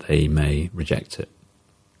likelihood that they may reject it?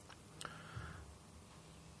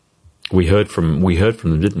 We heard from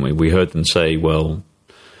them, didn't we? We heard them say, well,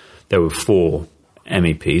 there were 4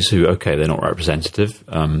 MEPs who, they're not representative,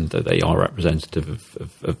 though they are representative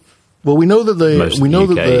of well, we know that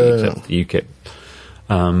except the UKIP.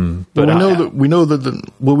 We know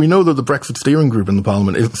that the Brexit steering group in the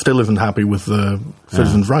Parliament still isn't happy with the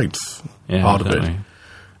citizens' rights part of it.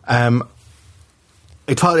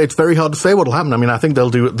 It's very hard to say what will happen. I mean, I think they'll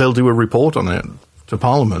do a report on it to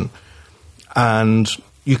Parliament, and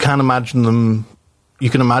you can imagine them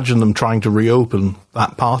trying to reopen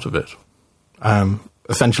that part of it,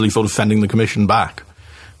 essentially sort of sending the Commission back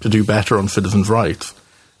do better on citizens' rights.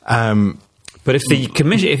 But if the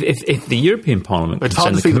commission, if the European Parliament, it's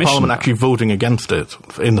hard to see the Parliament actually voting against it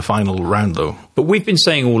in the final round, though. But we've been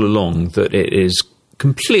saying all along that it is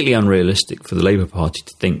completely unrealistic for the Labour Party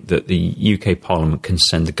to think that the UK Parliament can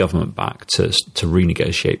send the government back to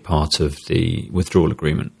renegotiate part of the withdrawal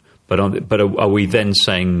agreement. But are we then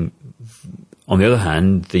saying, on the other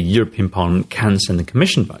hand, the European Parliament can send the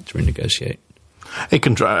Commission back to renegotiate? It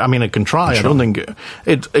can try. I mean, it can try. I don't think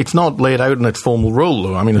it's not laid out in its formal role,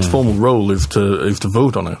 though. I mean, its formal role is to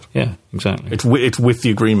vote on it. Yeah, exactly. It's with the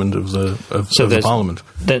agreement of the Parliament.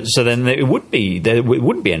 So then it wouldn't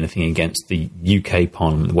be anything against the UK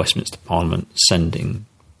Parliament, the Westminster Parliament, sending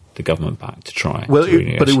the government back to try. Well,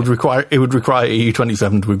 but it would require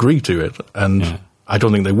EU27 to agree to it, and I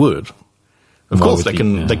don't think they would. Of course,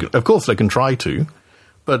 they can try to,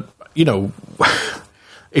 but you know.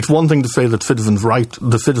 It's one thing to say that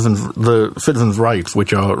the citizens' rights,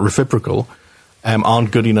 which are reciprocal,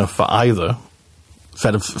 aren't good enough for either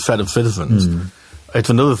set of citizens. It's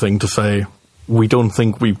another thing to say we don't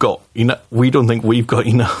think we've got enough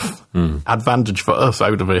advantage for us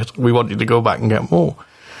out of it. We want you to go back and get more.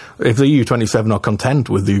 If the EU27 are content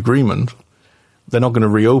with the agreement, they're not going to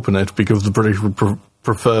reopen it because the British would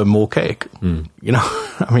prefer more cake. You know,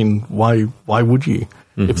 I mean, why would you?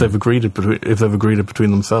 If they've agreed it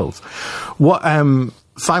between themselves. What Simon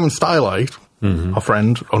Stylite, our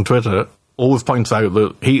friend on Twitter, always points out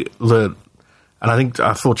and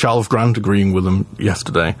I saw Charles Grant agreeing with him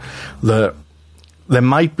yesterday, that there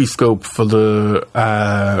might be scope for the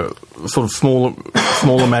sort of small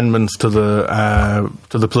amendments to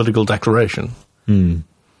the political declaration. And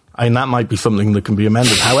that might be something that can be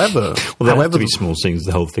amended. However, they have to be small things.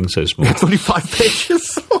 The whole thing's so small. It's only 5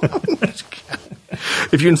 pages.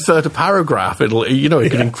 If you insert a paragraph, it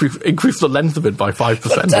can increase the length of it by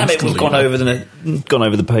 5%. Damn it, we've gone over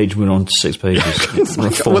the page. We're on to 6 pages. It's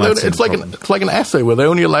like an essay where they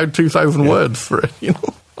only allowed 2,000 words for it. You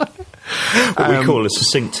know, what we call the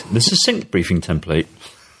succinct briefing template.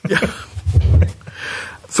 Yeah.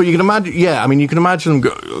 So you can imagine, you can imagine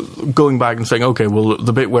them going back and saying, okay, well,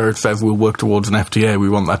 the bit where it says we'll work towards an FTA, we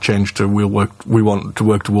want that changed to we want to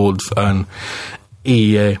work towards an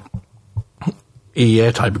EEA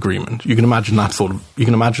type agreement. You can imagine that sort of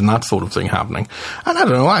thing happening. And I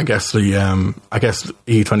don't know. I guess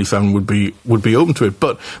EU27 would be open to it,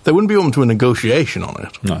 but they wouldn't be open to a negotiation on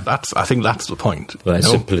it. No. I think that's the point. Well,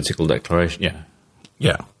 it's a political declaration.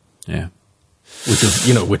 Yeah. Which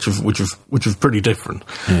is pretty different.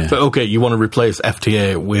 Yeah. So okay, you want to replace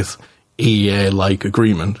FTA with EEA-like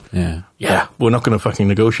agreement. Yeah. We're not going to fucking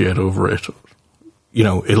negotiate over it. You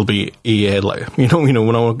know, it'll be EEA like. You know,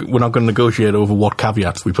 we're not going to negotiate over what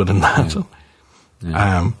caveats we put in that. So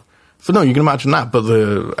no, you can imagine that. But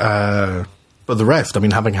the rest, I mean,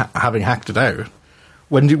 having hacked it out.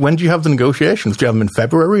 When do you have the negotiations? Do you have them in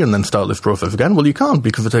February and then start this process again? Well, you can't,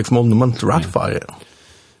 because it takes more than a month to ratify it.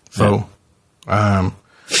 So.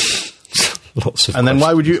 Lots of. And then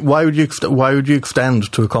why would you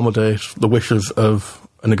extend to accommodate the wishes of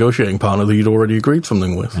a negotiating partner that you'd already agreed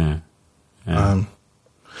something with?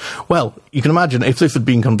 Well, you can imagine if this had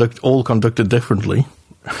been conducted differently,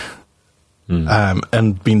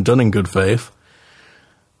 and been done in good faith,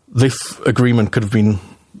 this agreement could have been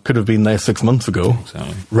there 6 months ago,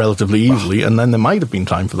 relatively easily, and then there might have been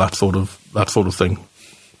time for that sort of thing.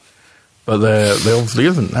 But there obviously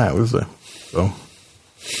isn't now, is there?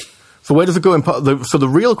 So where does it go in? So the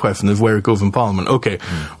real question is where it goes in Parliament. Okay,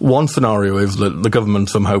 one scenario is that the government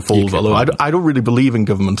somehow falls. Although I don't really believe in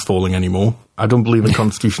governments falling anymore. I don't believe in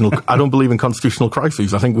constitutional. I don't believe in constitutional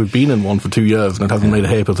crises. I think we've been in one for 2 years and it hasn't made a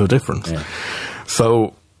hair of a difference. Yeah.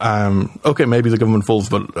 So okay, maybe the government falls,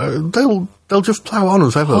 but they'll just plough on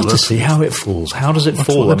as ever. Hard to see how it falls. How does it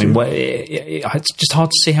fall? I mean, it's just hard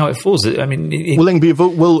to see how it falls. I mean, will there be a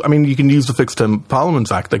vote? Well, I mean, you can use the Fixed Term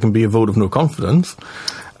Parliaments Act. There can be a vote of no confidence.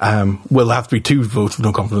 Well, there have to be 2 votes of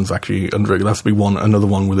no confidence, actually, under it. There has to be another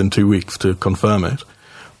one within 2 weeks to confirm it.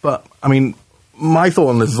 But, I mean, my thought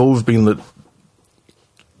on this has always been that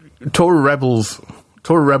Tory rebels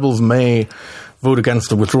may vote against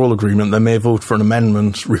the withdrawal agreement. They may vote for an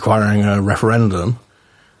amendment requiring a referendum.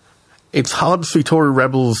 It's hard to see Tory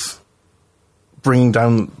rebels bringing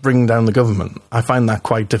down the government. I find that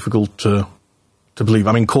quite difficult to believe.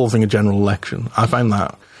 I mean, causing a general election. I find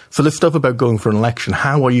that. So this stuff about going for an election,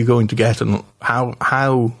 how are you going to get an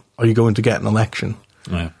election?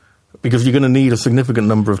 Yeah. Because you're going to need a significant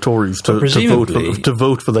number of Tories to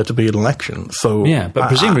vote for there to be an election. So yeah, but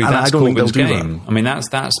presumably that's Corbyn's game. I mean, that's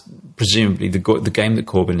presumably the game that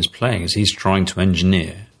Corbyn is playing. Is he's trying to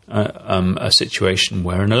engineer a situation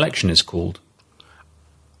where an election is called.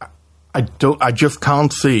 I just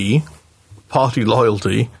can't see party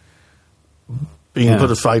loyalty being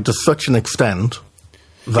put aside to such an extent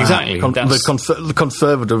that Exactly. the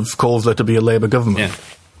Conservatives calls there to be a Labour government.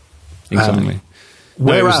 Yeah, exactly.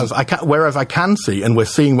 Whereas I can see, and we're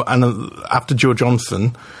seeing, and after Joe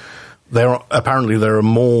Johnson, there are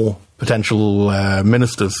more potential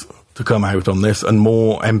ministers to come out on this, and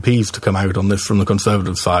more MPs to come out on this from the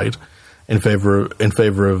Conservative side in favour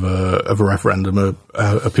of a referendum,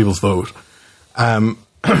 a people's vote.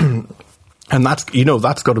 And that's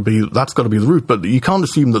got to be the route. But you can't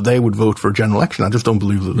assume that they would vote for a general election. I just don't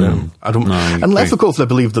believe that. Unless, of course, they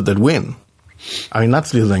believe that they'd win. I mean,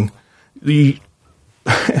 that's the other thing.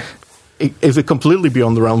 Is it completely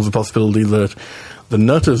beyond the realms of possibility that the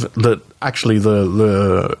nutters, that actually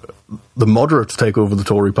the moderates take over the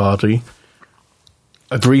Tory party,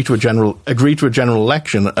 agree to a general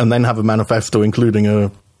election, and then have a manifesto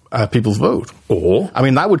including a people's vote? Or, I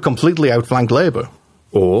mean, that would completely outflank Labour.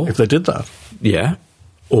 Or if they did that, yeah.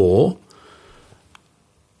 Or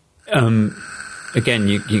again,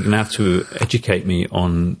 you're going to have to educate me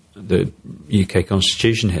on the UK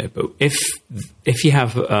Constitution here. But if you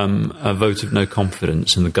have a vote of no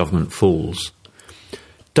confidence and the government falls,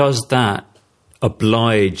 does that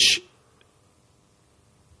oblige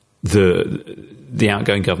the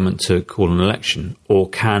outgoing government to call an election, or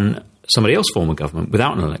can somebody else form a government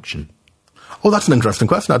without an election? Oh, that's an interesting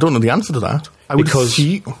question. I don't know the answer to that. I would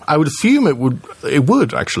assume it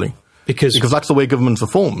would actually, because that's the way governments are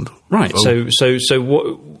formed. Right. So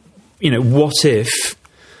what? What if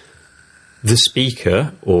the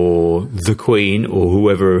Speaker or the Queen or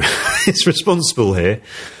whoever is responsible here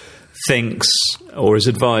thinks or is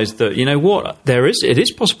advised that, it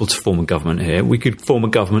is possible to form a government here. We could form a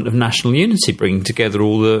government of national unity, bringing together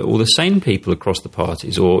all the sane people across the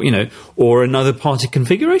parties, or another party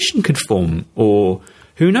configuration could form, or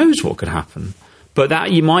who knows what could happen. But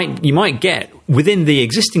that you might get within the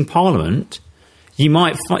existing parliament. You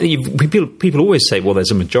might find people always say, well,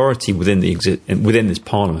 there's a majority within this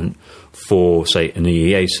parliament for, say, an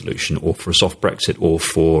EEA solution, or for a soft Brexit, or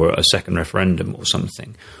for a second referendum or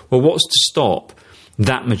something. Well, what's to stop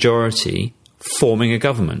that majority forming a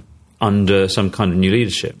government under some kind of new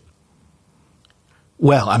leadership?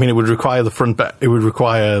 Well, I mean, it would require the front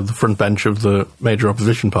bench of the major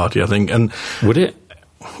opposition party, I think. And would it?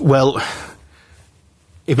 Well,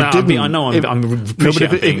 if it didn't, I'm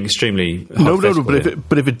being extremely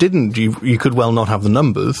but if it didn't, you could well not have the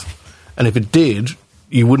numbers, and if it did,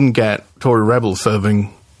 you wouldn't get Tory rebels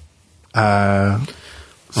serving a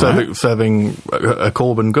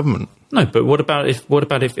Corbyn government. No, but what about if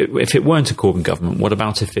it weren't a Corbyn government? What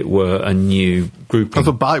about if it were a new grouping?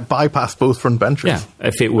 So bypass both front benches. Yeah,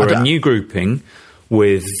 if it were a new grouping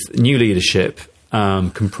with new leadership,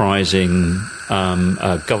 comprising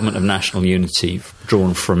a government of national unity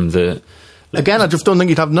drawn from the. Again, I just don't think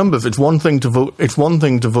you'd have numbers. It's one thing to vote. It's one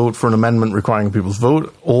thing to vote for an amendment requiring people's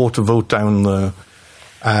vote, or to vote down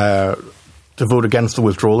to vote against the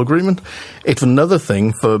withdrawal agreement. It's another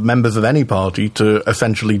thing for members of any party to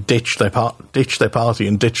essentially ditch their party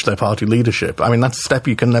and ditch their party leadership. I mean, that's a step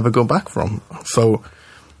you can never go back from. So,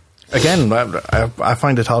 again, I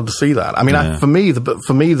find it hard to see that. I mean, for me,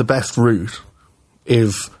 the best route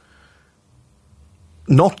is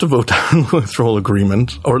not to vote down the withdrawal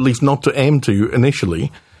agreement, or at least not to aim to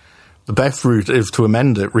initially. The best route is to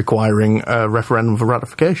amend it, requiring a referendum for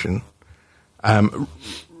ratification.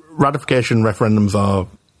 Ratification referendums are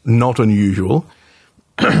not unusual.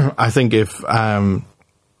 I think if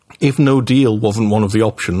no deal wasn't one of the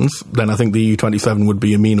options, then I think the EU27 would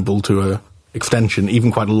be amenable to a extension,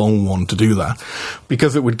 even quite a long one, to do that,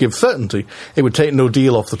 because it would give certainty. It would take no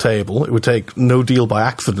deal off the table. It would take no deal by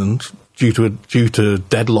accident due to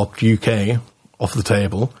deadlocked UK off the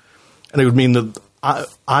table, and it would mean that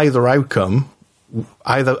either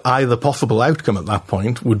possible outcome at that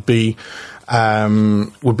point would be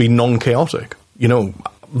non-chaotic.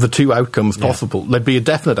 The two outcomes possible. There'd be a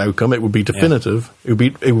definite outcome. It would be definitive. Yeah.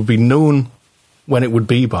 It would be known when it would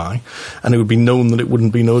be by, and it would be known that it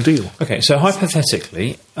wouldn't be no deal. Okay, so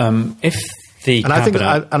hypothetically, if the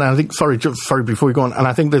cabinet... Sorry, before we go on, and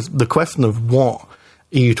I think there's the question of what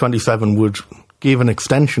EU27 would give an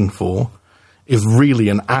extension for is really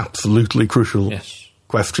an absolutely crucial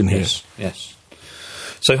question here. Yes.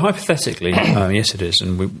 So hypothetically, yes it is,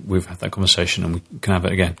 and we've had that conversation and we can have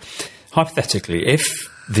it again. Hypothetically, if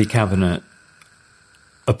the cabinet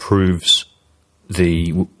approves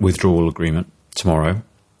the withdrawal agreement tomorrow,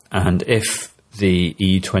 and if the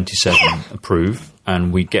EU27 approve,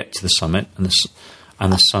 and we get to the summit, and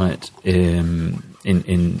the summit in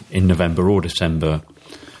November or December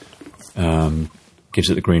gives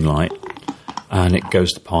it the green light, and it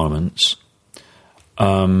goes to parliaments.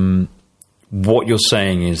 What you're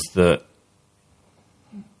saying is that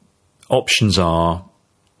options are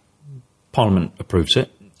Parliament approves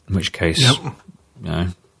it, in which case, you know,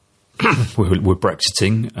 we're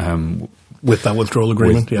Brexiting. With that withdrawal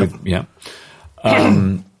agreement,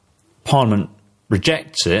 Parliament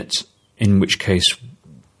rejects it, in which case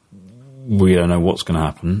we don't know what's going to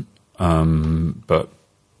happen, but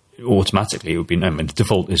automatically it would be no. The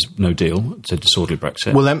default is no deal. It's a disorderly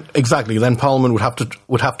Brexit. Well, then exactly. Then Parliament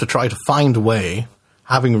would have to try to find a way,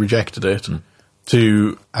 having rejected it,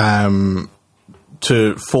 to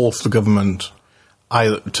force the government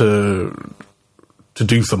either to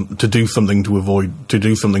do something to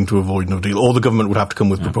avoid no deal, or the government would have to come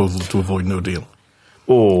with proposals to avoid no deal.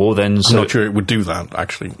 Or then I'm not sure it would do that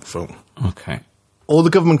actually. So okay. Or the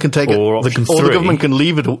government can take or it. Option or the government can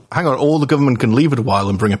leave it. Hang on. Or the government can leave it a while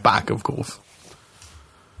and bring it back. Of course.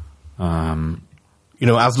 You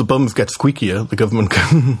know, as the bums get squeakier, the government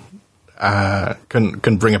can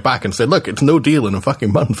bring it back and say, "Look, it's no deal in a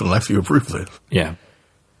fucking month unless you approve this." Yeah.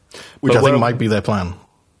 Which I think might be their plan.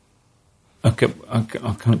 Okay, I'll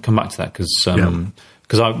come back to that because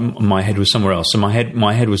my head was somewhere else. So my head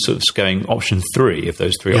was sort of going option 3 of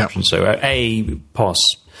those 3 options. So A, pass;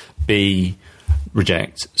 B,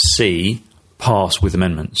 reject; C, pass with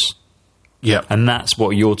amendments. Yeah, and that's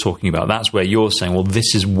what you're talking about. That's where you're saying, well,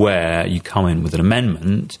 this is where you come in with an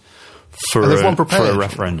amendment for a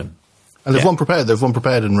referendum. And there's one prepared. There's one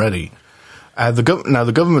prepared and ready. Now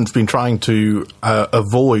the government's been trying to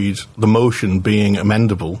avoid the motion being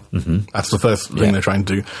amendable. Mm-hmm. That's the first thing they're trying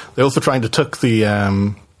to do. They're also trying to tuck the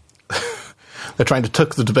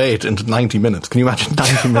debate into 90 minutes. Can you imagine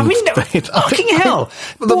 90 minutes debate? Fucking hell!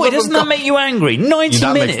 Boy, doesn't that make you angry?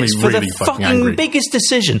 90 minutes for the fucking biggest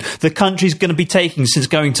decision the country's going to be taking since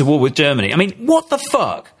going to war with Germany. I mean, what the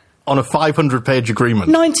fuck? On a 500-page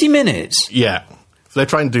agreement. 90 minutes? Yeah. So they're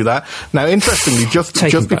trying to do that. Now, interestingly, just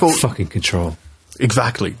before fucking control.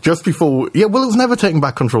 Exactly. Just before... Yeah, well, it was never taking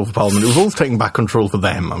back control for Parliament. It was always taking back control for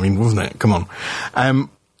them. I mean, wasn't it? Come on.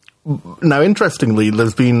 Now, interestingly,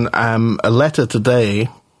 there's been a letter today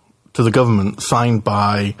to the government signed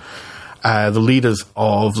by the leaders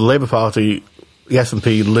of the Labour Party, the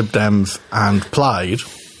SNP, Lib Dems and Plaid,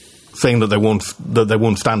 saying that they won't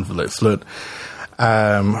stand for this. That,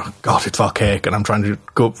 God, it's archaic, and I'm trying to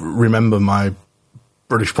remember my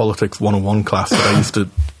British Politics 101 class that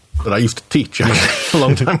I used to teach a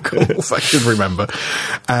long time ago, so I should remember.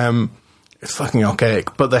 It's fucking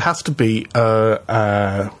archaic, but there has to be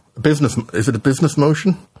a business. Is it a business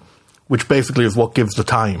motion? Which basically is what gives the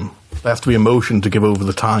time. There has to be a motion to give over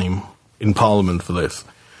the time in Parliament for this,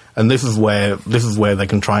 and this is where they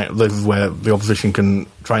can try. This is where the opposition can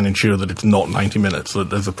try and ensure that it's not 90 minutes. That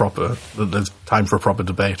there's time for a proper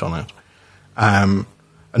debate on it.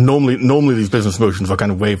 And normally these business motions are kind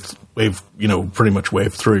of waved, pretty much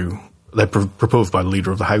waved through. They're proposed by the Leader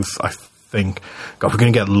of the House, I think. God, we're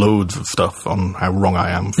going to get loads of stuff on how wrong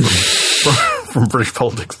I am from British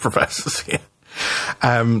politics professors here.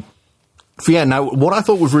 So yeah, now what I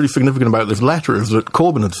thought was really significant about this letter is that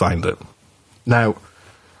Corbyn had signed it. Now,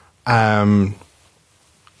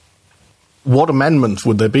 what amendments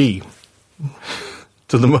would there be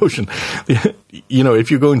to the motion?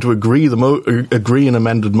 If you're going to agree an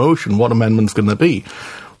amended motion, what amendment's going to be?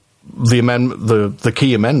 The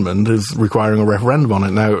key amendment is requiring a referendum on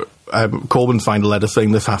it. Now, Corbyn signed a letter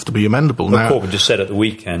saying this has to be amendable. Well, Corbyn just said at the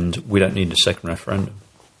weekend, we don't need a second referendum.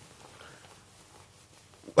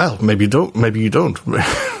 Well, maybe you don't.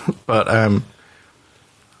 But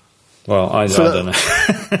well, I don't know.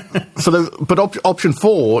 But option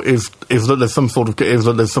 4 is that there's some sort of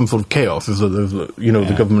chaos. Is that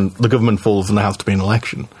the government falls and there has to be an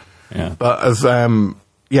election. Yeah. But as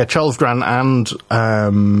Charles Grant and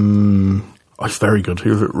it's very good.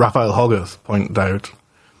 Raphael Hogarth pointed out,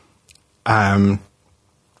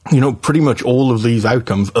 pretty much all of these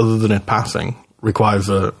outcomes, other than it passing, requires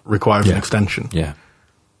an extension. Yeah.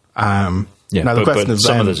 Now the question is,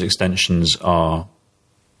 some of those extensions are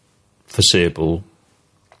foreseeable,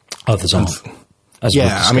 others aren't.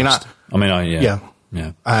 Yeah, And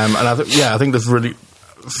I think there's really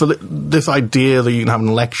this idea that you can have an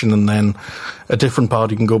election and then a different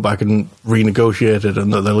party can go back and renegotiate it,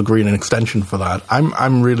 and that they'll agree on an extension for that.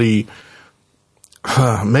 I'm really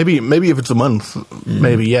maybe if it's a month,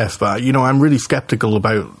 maybe yes, but I'm really skeptical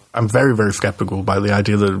about. I'm very, very skeptical about the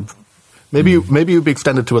idea that maybe it would be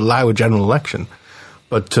extended to allow a general election,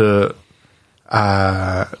 but to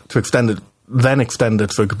extend it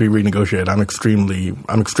so it could be renegotiated. I'm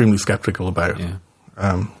extremely skeptical about. Yeah.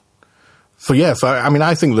 So yes, I mean,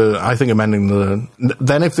 I think amending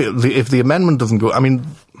then if the amendment doesn't go, I mean,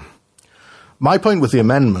 my point with the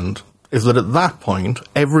amendment is that at that point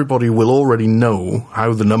everybody will already know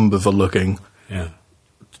how the numbers are looking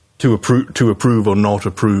to approve or not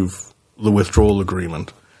approve the withdrawal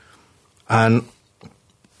agreement, and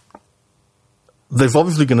there's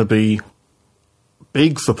obviously going to be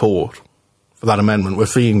big support for that amendment. We're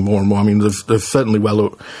seeing more and more. I mean, there's certainly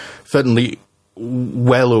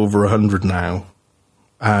well over 100 now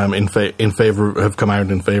in favor have come out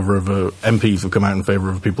in favor of MPs have come out in favor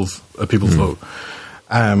of people's vote.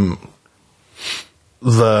 And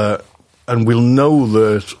we'll know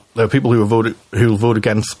that there are people who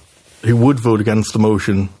would vote against the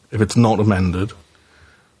motion if it's not amended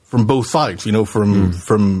from both sides. You know, from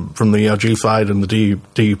the ERG side and the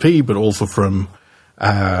DUP, but also from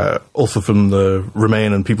the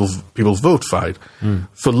Remain and People's Vote side.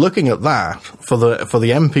 So looking at that, for the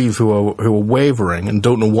MPs who are wavering and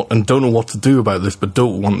don't know what to do about this, but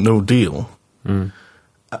don't want no deal, an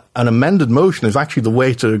amended motion is actually the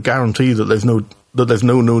way to guarantee that there's no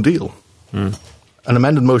deal. An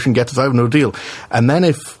amended motion gets us out of no deal, and then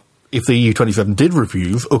if the EU27 did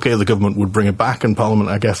refuse, okay, the government would bring it back, and Parliament,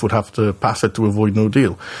 I guess, would have to pass it to avoid no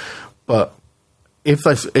deal. But if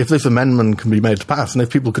this amendment can be made to pass, and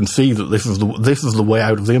if people can see that this is the way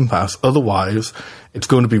out of the impasse, otherwise it's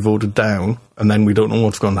going to be voted down, and then we don't know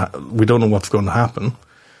what's going to happen,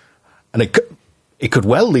 and it could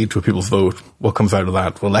well lead to a people's vote. What comes out of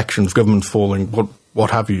that? Elections, governments falling,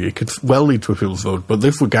 what have you? It could well lead to a people's vote, but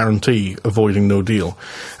this would guarantee avoiding no deal,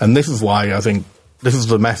 and this is why I think this is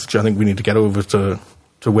the message I think we need to get over to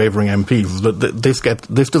wavering MPs, that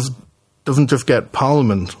this doesn't just get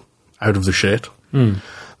Parliament out of the shit.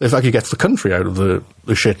 This actually gets the country out of the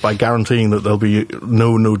shit by guaranteeing that there'll be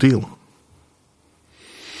no deal.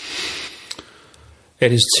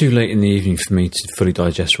 It is too late in the evening for me to fully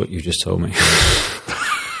digest what you just told me.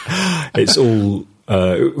 It's all...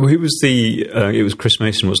 who was it was Chris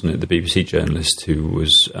Mason, wasn't it, the BBC journalist who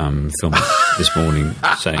was filming this morning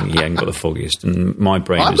saying he hadn't got the foggiest, and my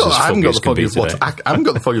brain is as foggy as can be today. I haven't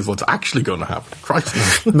got the foggiest what's actually going to happen.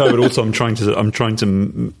 Christ. No, but also I'm trying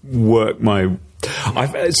to work my...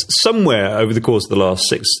 somewhere over the course of the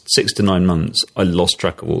last six to 9 months, I lost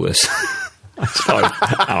track of all this.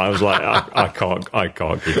 I was like, I can't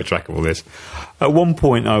keep a track of all this. At one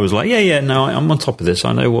point, I was like, no, I'm on top of this.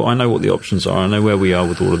 I know what the options are. I know where we are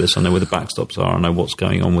with all of this. I know where the backstops are. I know what's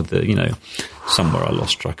going on with the, somewhere I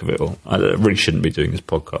lost track of it all. I really shouldn't be doing this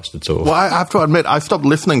podcast at all. Well, I have to admit, I stopped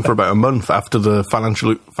listening for about a month after the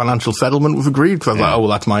financial settlement was agreed, because I was like, oh, well,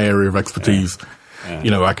 that's my area of expertise.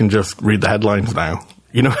 Yeah. I can just read the headlines now.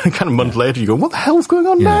 Kind of a month later, you go, what the hell's going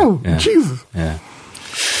on now? Yeah. Jesus. Yeah.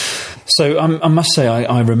 So I must say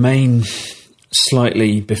I remain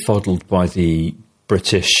slightly befuddled by the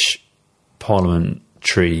British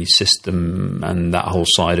parliamentary system and that whole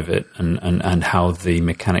side of it, and how the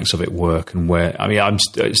mechanics of it work, and where... I mean,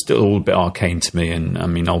 it's still all a bit arcane to me, and I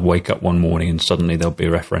mean, I'll wake up one morning and suddenly there'll be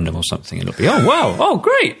a referendum or something, and it'll be, oh, wow, oh,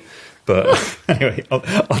 great. But anyway, I'll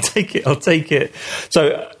take it.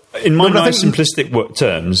 So in my nice simplistic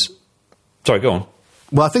terms... Sorry, go on.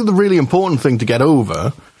 Well, I think the really important thing to get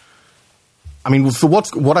over... I mean, so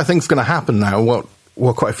what I think is going to happen now, what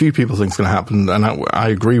quite a few people think is going to happen, and I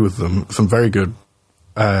agree with them, some very good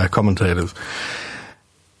commentators,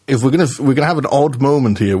 is we're going to have an odd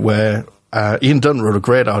moment here where Ian Dunn wrote a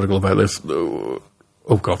great article about this. Oh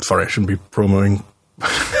God, sorry, I shouldn't be promoting.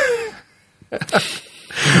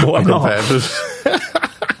 Why not?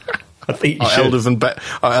 I think you should.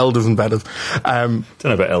 Our elders and betters. Don't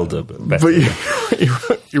know about elder, but better. But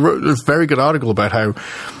you wrote this very good article about how.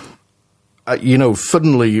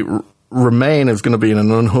 Suddenly Remain is going to be in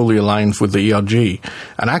an unholy alliance with the ERG.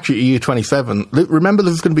 And actually EU27, remember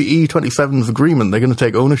this is going to be EU27's agreement. They're going to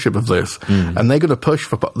take ownership of this. And they're going to push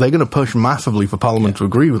massively for Parliament to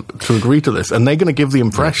agree to this. And they're going to give the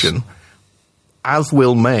impression, as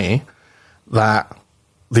will May, that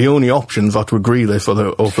the only options are to agree this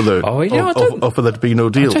or for there to be no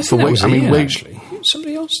deal. Actually,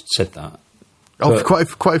 somebody else said that. But,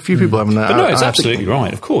 quite a few people haven't. But no, it's absolutely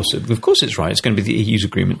right. Of course, it's right. It's going to be the EU's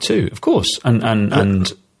agreement too. Of course,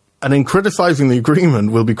 and in criticising the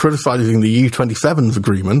agreement, we'll be criticising the EU27's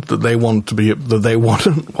agreement that they want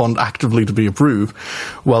actively to be approved,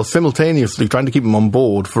 while simultaneously trying to keep them on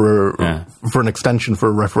board for an extension for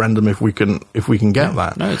a referendum if we can get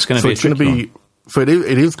that. No, it's going to be a tricky one. So it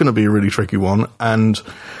is going to be a really tricky one, and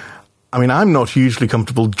I mean, I'm not hugely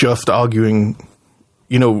comfortable just arguing,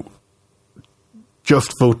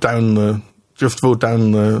 just vote down the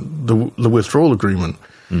withdrawal agreement.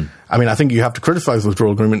 I mean, I think you have to criticise the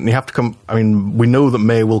withdrawal agreement, and you have to we know that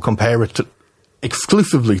May will compare it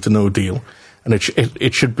exclusively to no deal, and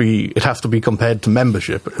it has to be compared to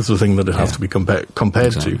membership is the thing that it has to be compared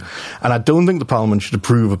to. And I don't think the Parliament should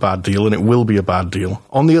approve a bad deal, and it will be a bad deal.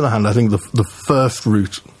 On the other hand, I think the first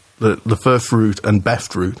route and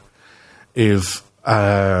best route is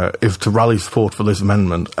to rally support for this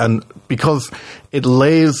amendment, and because it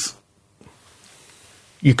lays.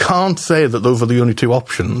 You can't say that those are the only two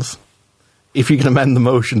options if you can amend the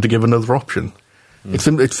motion to give another option. It's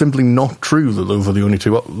simply not true that those are the only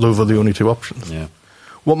two options. Yeah.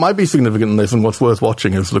 What might be significant in this, and what's worth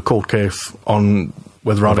watching, is the court case on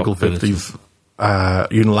whether Article 50 is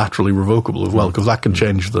unilaterally revocable as well, because that can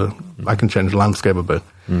change the landscape a bit.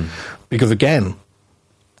 Because again,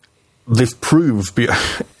 this proves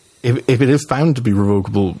if it is found to be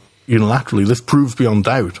revocable unilaterally, this proves beyond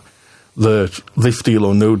doubt that this deal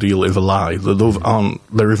or no deal is a lie, that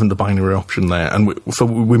there isn't a binary option there. And so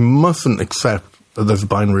we mustn't accept that there's a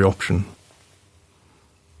binary option.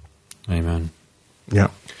 Amen. Yeah.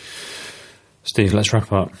 Steve, let's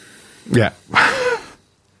wrap up. Yeah.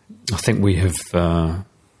 I think we have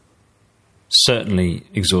certainly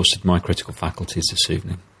exhausted my critical faculties this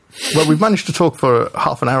evening. Well, we've managed to talk for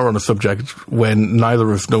half an hour on a subject when neither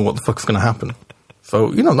of us know what the fuck's going to happen.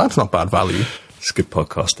 So, that's not bad value. It's good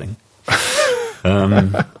podcasting.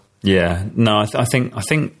 Yeah, no, I think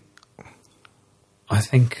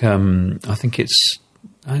it's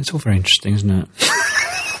all very interesting, isn't it?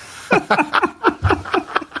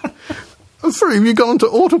 I'm sorry, have you gone to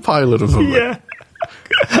autopilot or something? Yeah,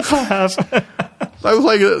 I have. That was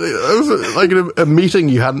like a meeting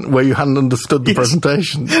you hadn't where you hadn't understood the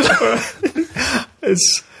presentation.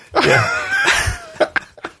 It's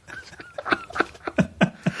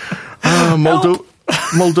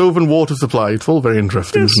Moldovan water supply. It's all very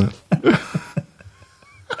interesting, isn't it?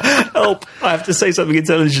 Help! I have to say something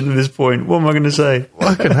intelligent at this point. What am I going to say?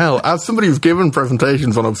 Fucking hell. As somebody who's given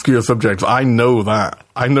presentations on obscure subjects, I know that.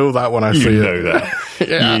 I know that when I see it. You know that.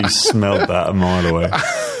 Yeah. You smelled that a mile away.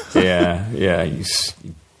 Yeah, you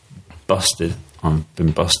busted. I've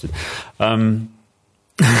been busted. I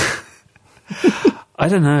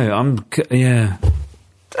don't know.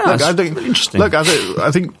 I think interesting.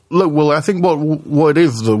 I think what it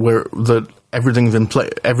is that everything's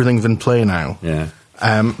in play now. Yeah.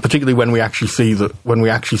 Particularly when we actually see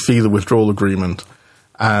the withdrawal agreement,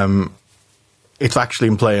 it's actually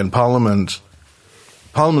in play, and Parliament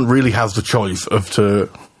really has the choice as to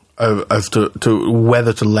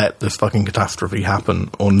whether to let this fucking catastrophe happen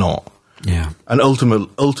or not. Yeah. And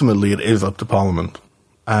ultimately, it is up to Parliament,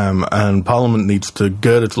 and Parliament needs to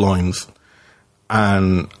gird its loins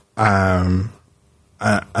and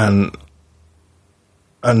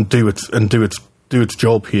do its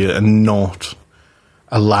job here, and not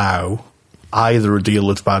allow either a deal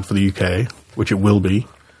that's bad for the UK, which it will be,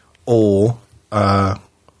 or a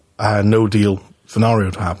no deal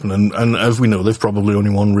scenario to happen. And as we know, there's probably only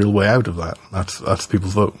one real way out of that. That's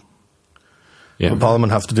people's vote. Yeah. But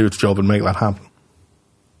Parliament has to do its job and make that happen.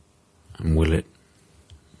 And will it?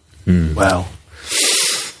 Well,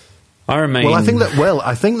 I remain. Well,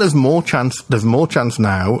 I think there's more chance. There's more chance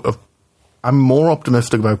now. I'm more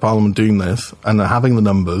optimistic about Parliament doing this and having the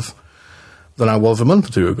numbers than I was a month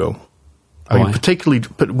or two ago. I mean, particularly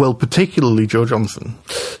Joe Johnson.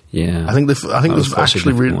 Yeah, I think this is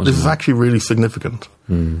actually really significant.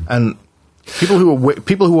 And people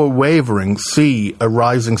who are wavering see a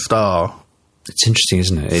rising star. It's interesting,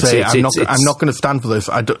 isn't it? Say, I'm not going to stand for this.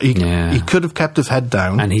 He could have kept his head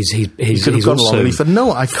down, and he's gone along and he said,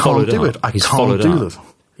 "No, I can't do it. I can't do this."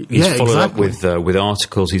 He's followed up with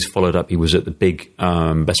articles. He's followed up. He was at the big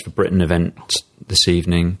Best for Britain event this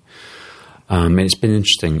evening. It's been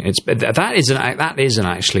interesting. That is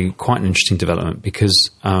actually quite an interesting development,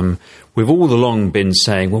 because we've all along been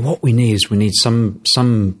saying, well, what we need is some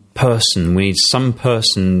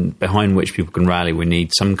person behind which people can rally. We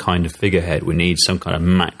need some kind of figurehead. We need some kind of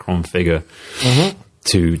Macron figure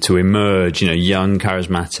to emerge. Young,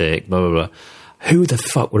 charismatic, blah blah blah. Who the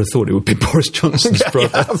fuck would have thought it would be Boris Johnson's brother?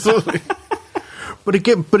 Yeah, absolutely. But it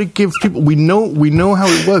gives people. We know how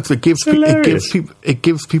it works. It gives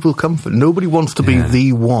people comfort. Nobody wants to be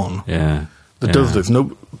the one that does this.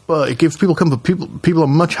 No, but it gives people comfort. People are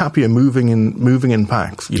much happier moving in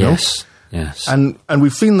packs. You know? Yes. And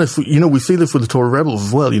we've seen this. We see this with the Tory rebels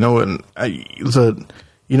as well.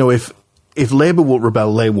 If Labour won't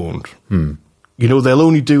rebel, they won't. They'll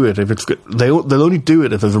only do it if they'll only do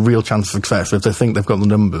it if there's a real chance of success, if they think they've got the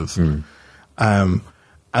numbers.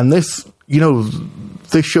 And this,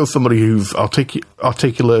 this shows somebody who's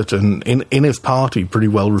articulate and in his party pretty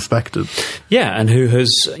well respected. Yeah, and who has,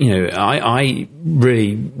 I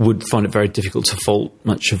really would find it very difficult to fault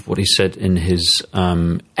much of what he said in his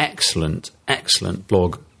excellent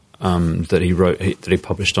blog that he wrote, that he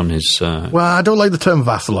published on his... Well, I don't like the term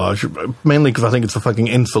vassalage, mainly because I think it's a fucking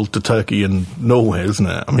insult to Turkey and Norway, isn't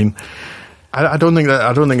it? I mean... I don't think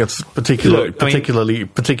it's particularly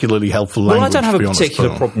helpful language. Well, I don't have a particular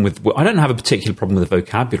problem with the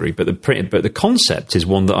vocabulary, but the concept is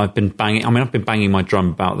one that I've been banging. I mean, I've been banging my drum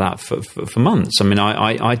about that for months. I mean,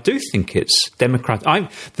 I do think it's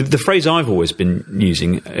democratic. The phrase I've always been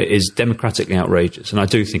using is democratically outrageous, and I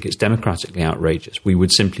do think it's democratically outrageous. We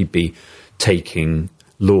would simply be taking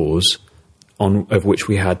laws of which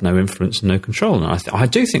we had no influence and no control. And I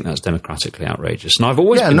do think that's democratically outrageous. And I've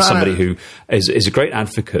always been somebody who is a great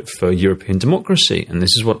advocate for European democracy. And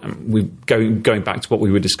this is what going back to what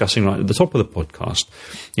we were discussing right at the top of the podcast.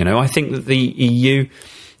 I think that the EU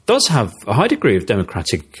does have a high degree of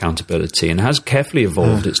democratic accountability and has carefully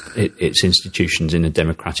evolved its institutions in a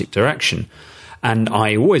democratic direction. And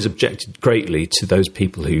I always objected greatly to those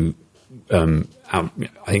people who, I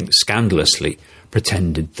think scandalously,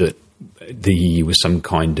 pretended that the EU was some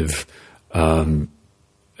kind of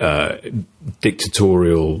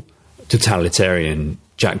dictatorial, totalitarian,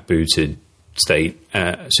 jackbooted state,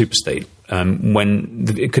 superstate, when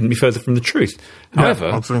it couldn't be further from the truth.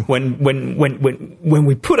 However, when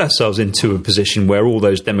we put ourselves into a position where all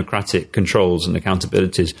those democratic controls and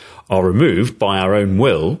accountabilities are removed by our own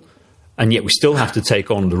will, and yet we still have to take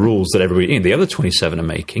on the rules that the other 27 are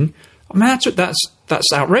making, I mean,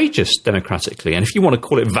 that's outrageous democratically. And if you want to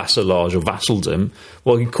call it vassalage or vassaldom,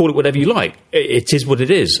 well, you call it whatever you like. It is what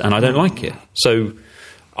it is, and I don't like it. So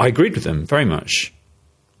I agreed with them very much.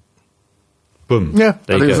 Boom. Yeah,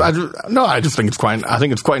 there you go. I just think it's quite. I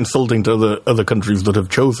think it's quite insulting to the other countries that have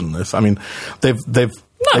chosen this. I mean, I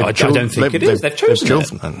don't think it is. They've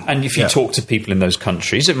chosen it. it. And if you talk to people in those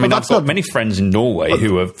countries, I mean, I've got many friends in Norway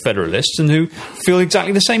who are federalists and who feel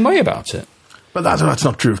exactly the same way about it. But that's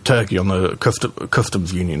not true of Turkey on the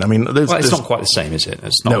customs union. I mean, it's not quite the same, is it?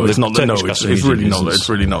 It's not. No, it's not. No, it's really not. It's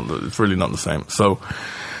really not. It's really not the same. So,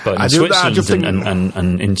 but in Switzerland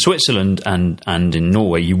and in Switzerland and in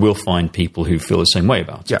Norway, you will find people who feel the same way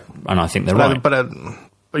about it. Yeah, and I think they're right. But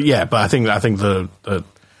I think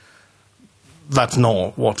that's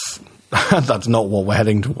not what we're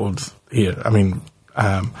heading towards here. I mean,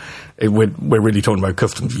 we're really talking about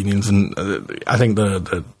customs unions, and I think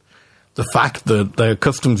the fact that there are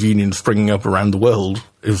customs unions springing up around the world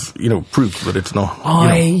is, proof that it's not.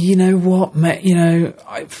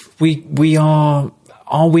 We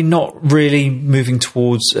are we not really moving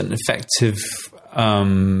towards an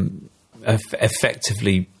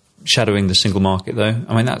effectively shadowing the single market, though?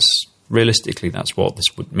 I mean, that's what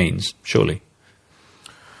this means, surely.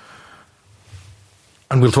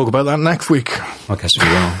 And we'll talk about that next week. I guess we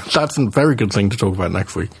will. That's a very good thing to talk about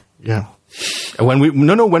next week. Yeah. When we've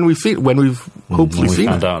hopefully seen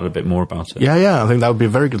found out a bit more about it. Yeah, I think that would be a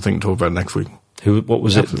very good thing to talk about next week. What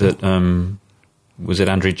was Absolutely. It that was it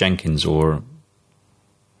Andrew Jenkins or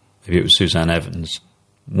maybe it was Suzanne Evans?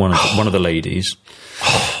 One of the ladies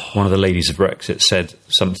of Brexit said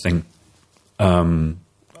something on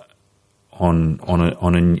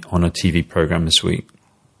a TV program this week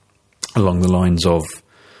along the lines of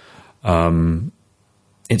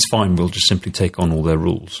it's fine, we'll just simply take on all their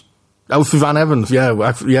rules. Oh, Suzanne Evans, she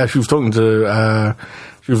was talking to,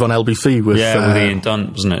 she was on LBC with... Yeah, with Ian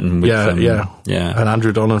Dunt, wasn't it? And with, and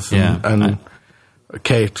Andrew Donis and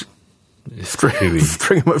Kate.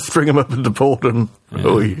 String him up and deport him.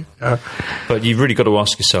 Yeah. But you've really got to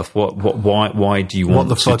ask yourself, why do you want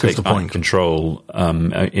to take back control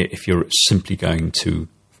if you're simply going to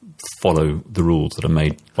follow the rules that are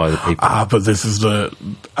made by the people? But this is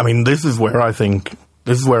where I think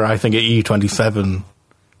at EU27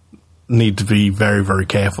 need to be very, very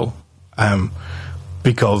careful,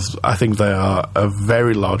 because I think there are a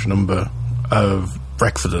very large number of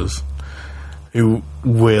Brexiters who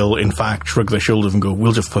will, in fact, shrug their shoulders and go,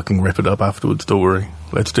 we'll just fucking rip it up afterwards, don't worry.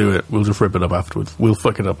 Let's do it. We'll just rip it up afterwards. We'll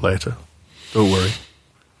fuck it up later. Don't worry.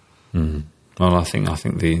 Well, I think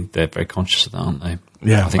they're very conscious of that, aren't they?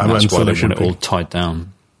 Yeah. I think that's why they want it all tied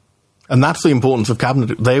down. And that's the importance of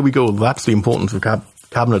cabinet. There we go. That's the importance of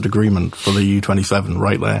cabinet agreement for the EU27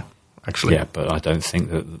 right there, actually. Yeah, but I don't think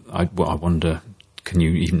that... I wonder, can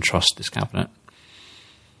you even trust this cabinet?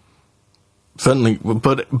 Certainly,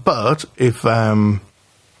 but if the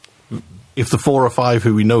 4 or 5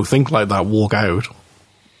 who we know think like that walk out,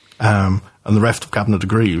 and the rest of cabinet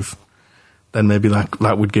agrees, then maybe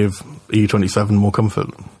that would give EU27 more comfort.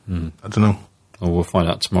 I don't know. Well, we'll find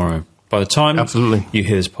out tomorrow. By the time Absolutely. you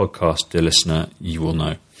hear this podcast, dear listener, you will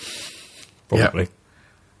know. Probably. Yeah.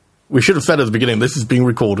 We should have said at the beginning, this is being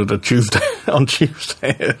recorded at Tuesday, on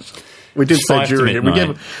Tuesday. We did say during it.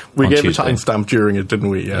 We gave a timestamp during it, didn't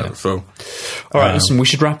we? Yeah. So, all right, listen, we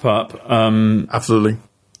should wrap up. Absolutely.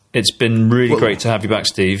 It's been really great to have you back,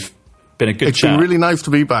 Steve. Been a good chat. It's been really nice to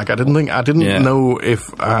be back. I didn't know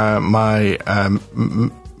if my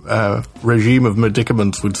regime of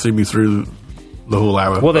medicaments would see me through the whole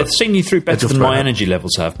hour. Well, they've seen you through better than my energy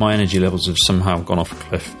levels have. My energy levels have somehow gone off a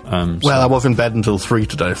cliff. Well, I was in bed until 3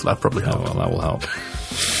 today, so that probably helped. Oh, well, that will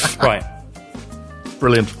help. Right.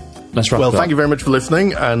 Brilliant. Let's wrap Well, up. thank you very much for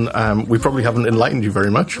listening, and we probably haven't enlightened you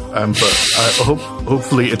very much, but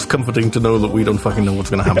hopefully it's comforting to know that we don't fucking know what's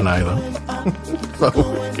going to happen either. So,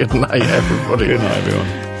 good night, everybody. Good night,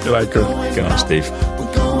 everyone. Good night, Chris. Good night, Steve.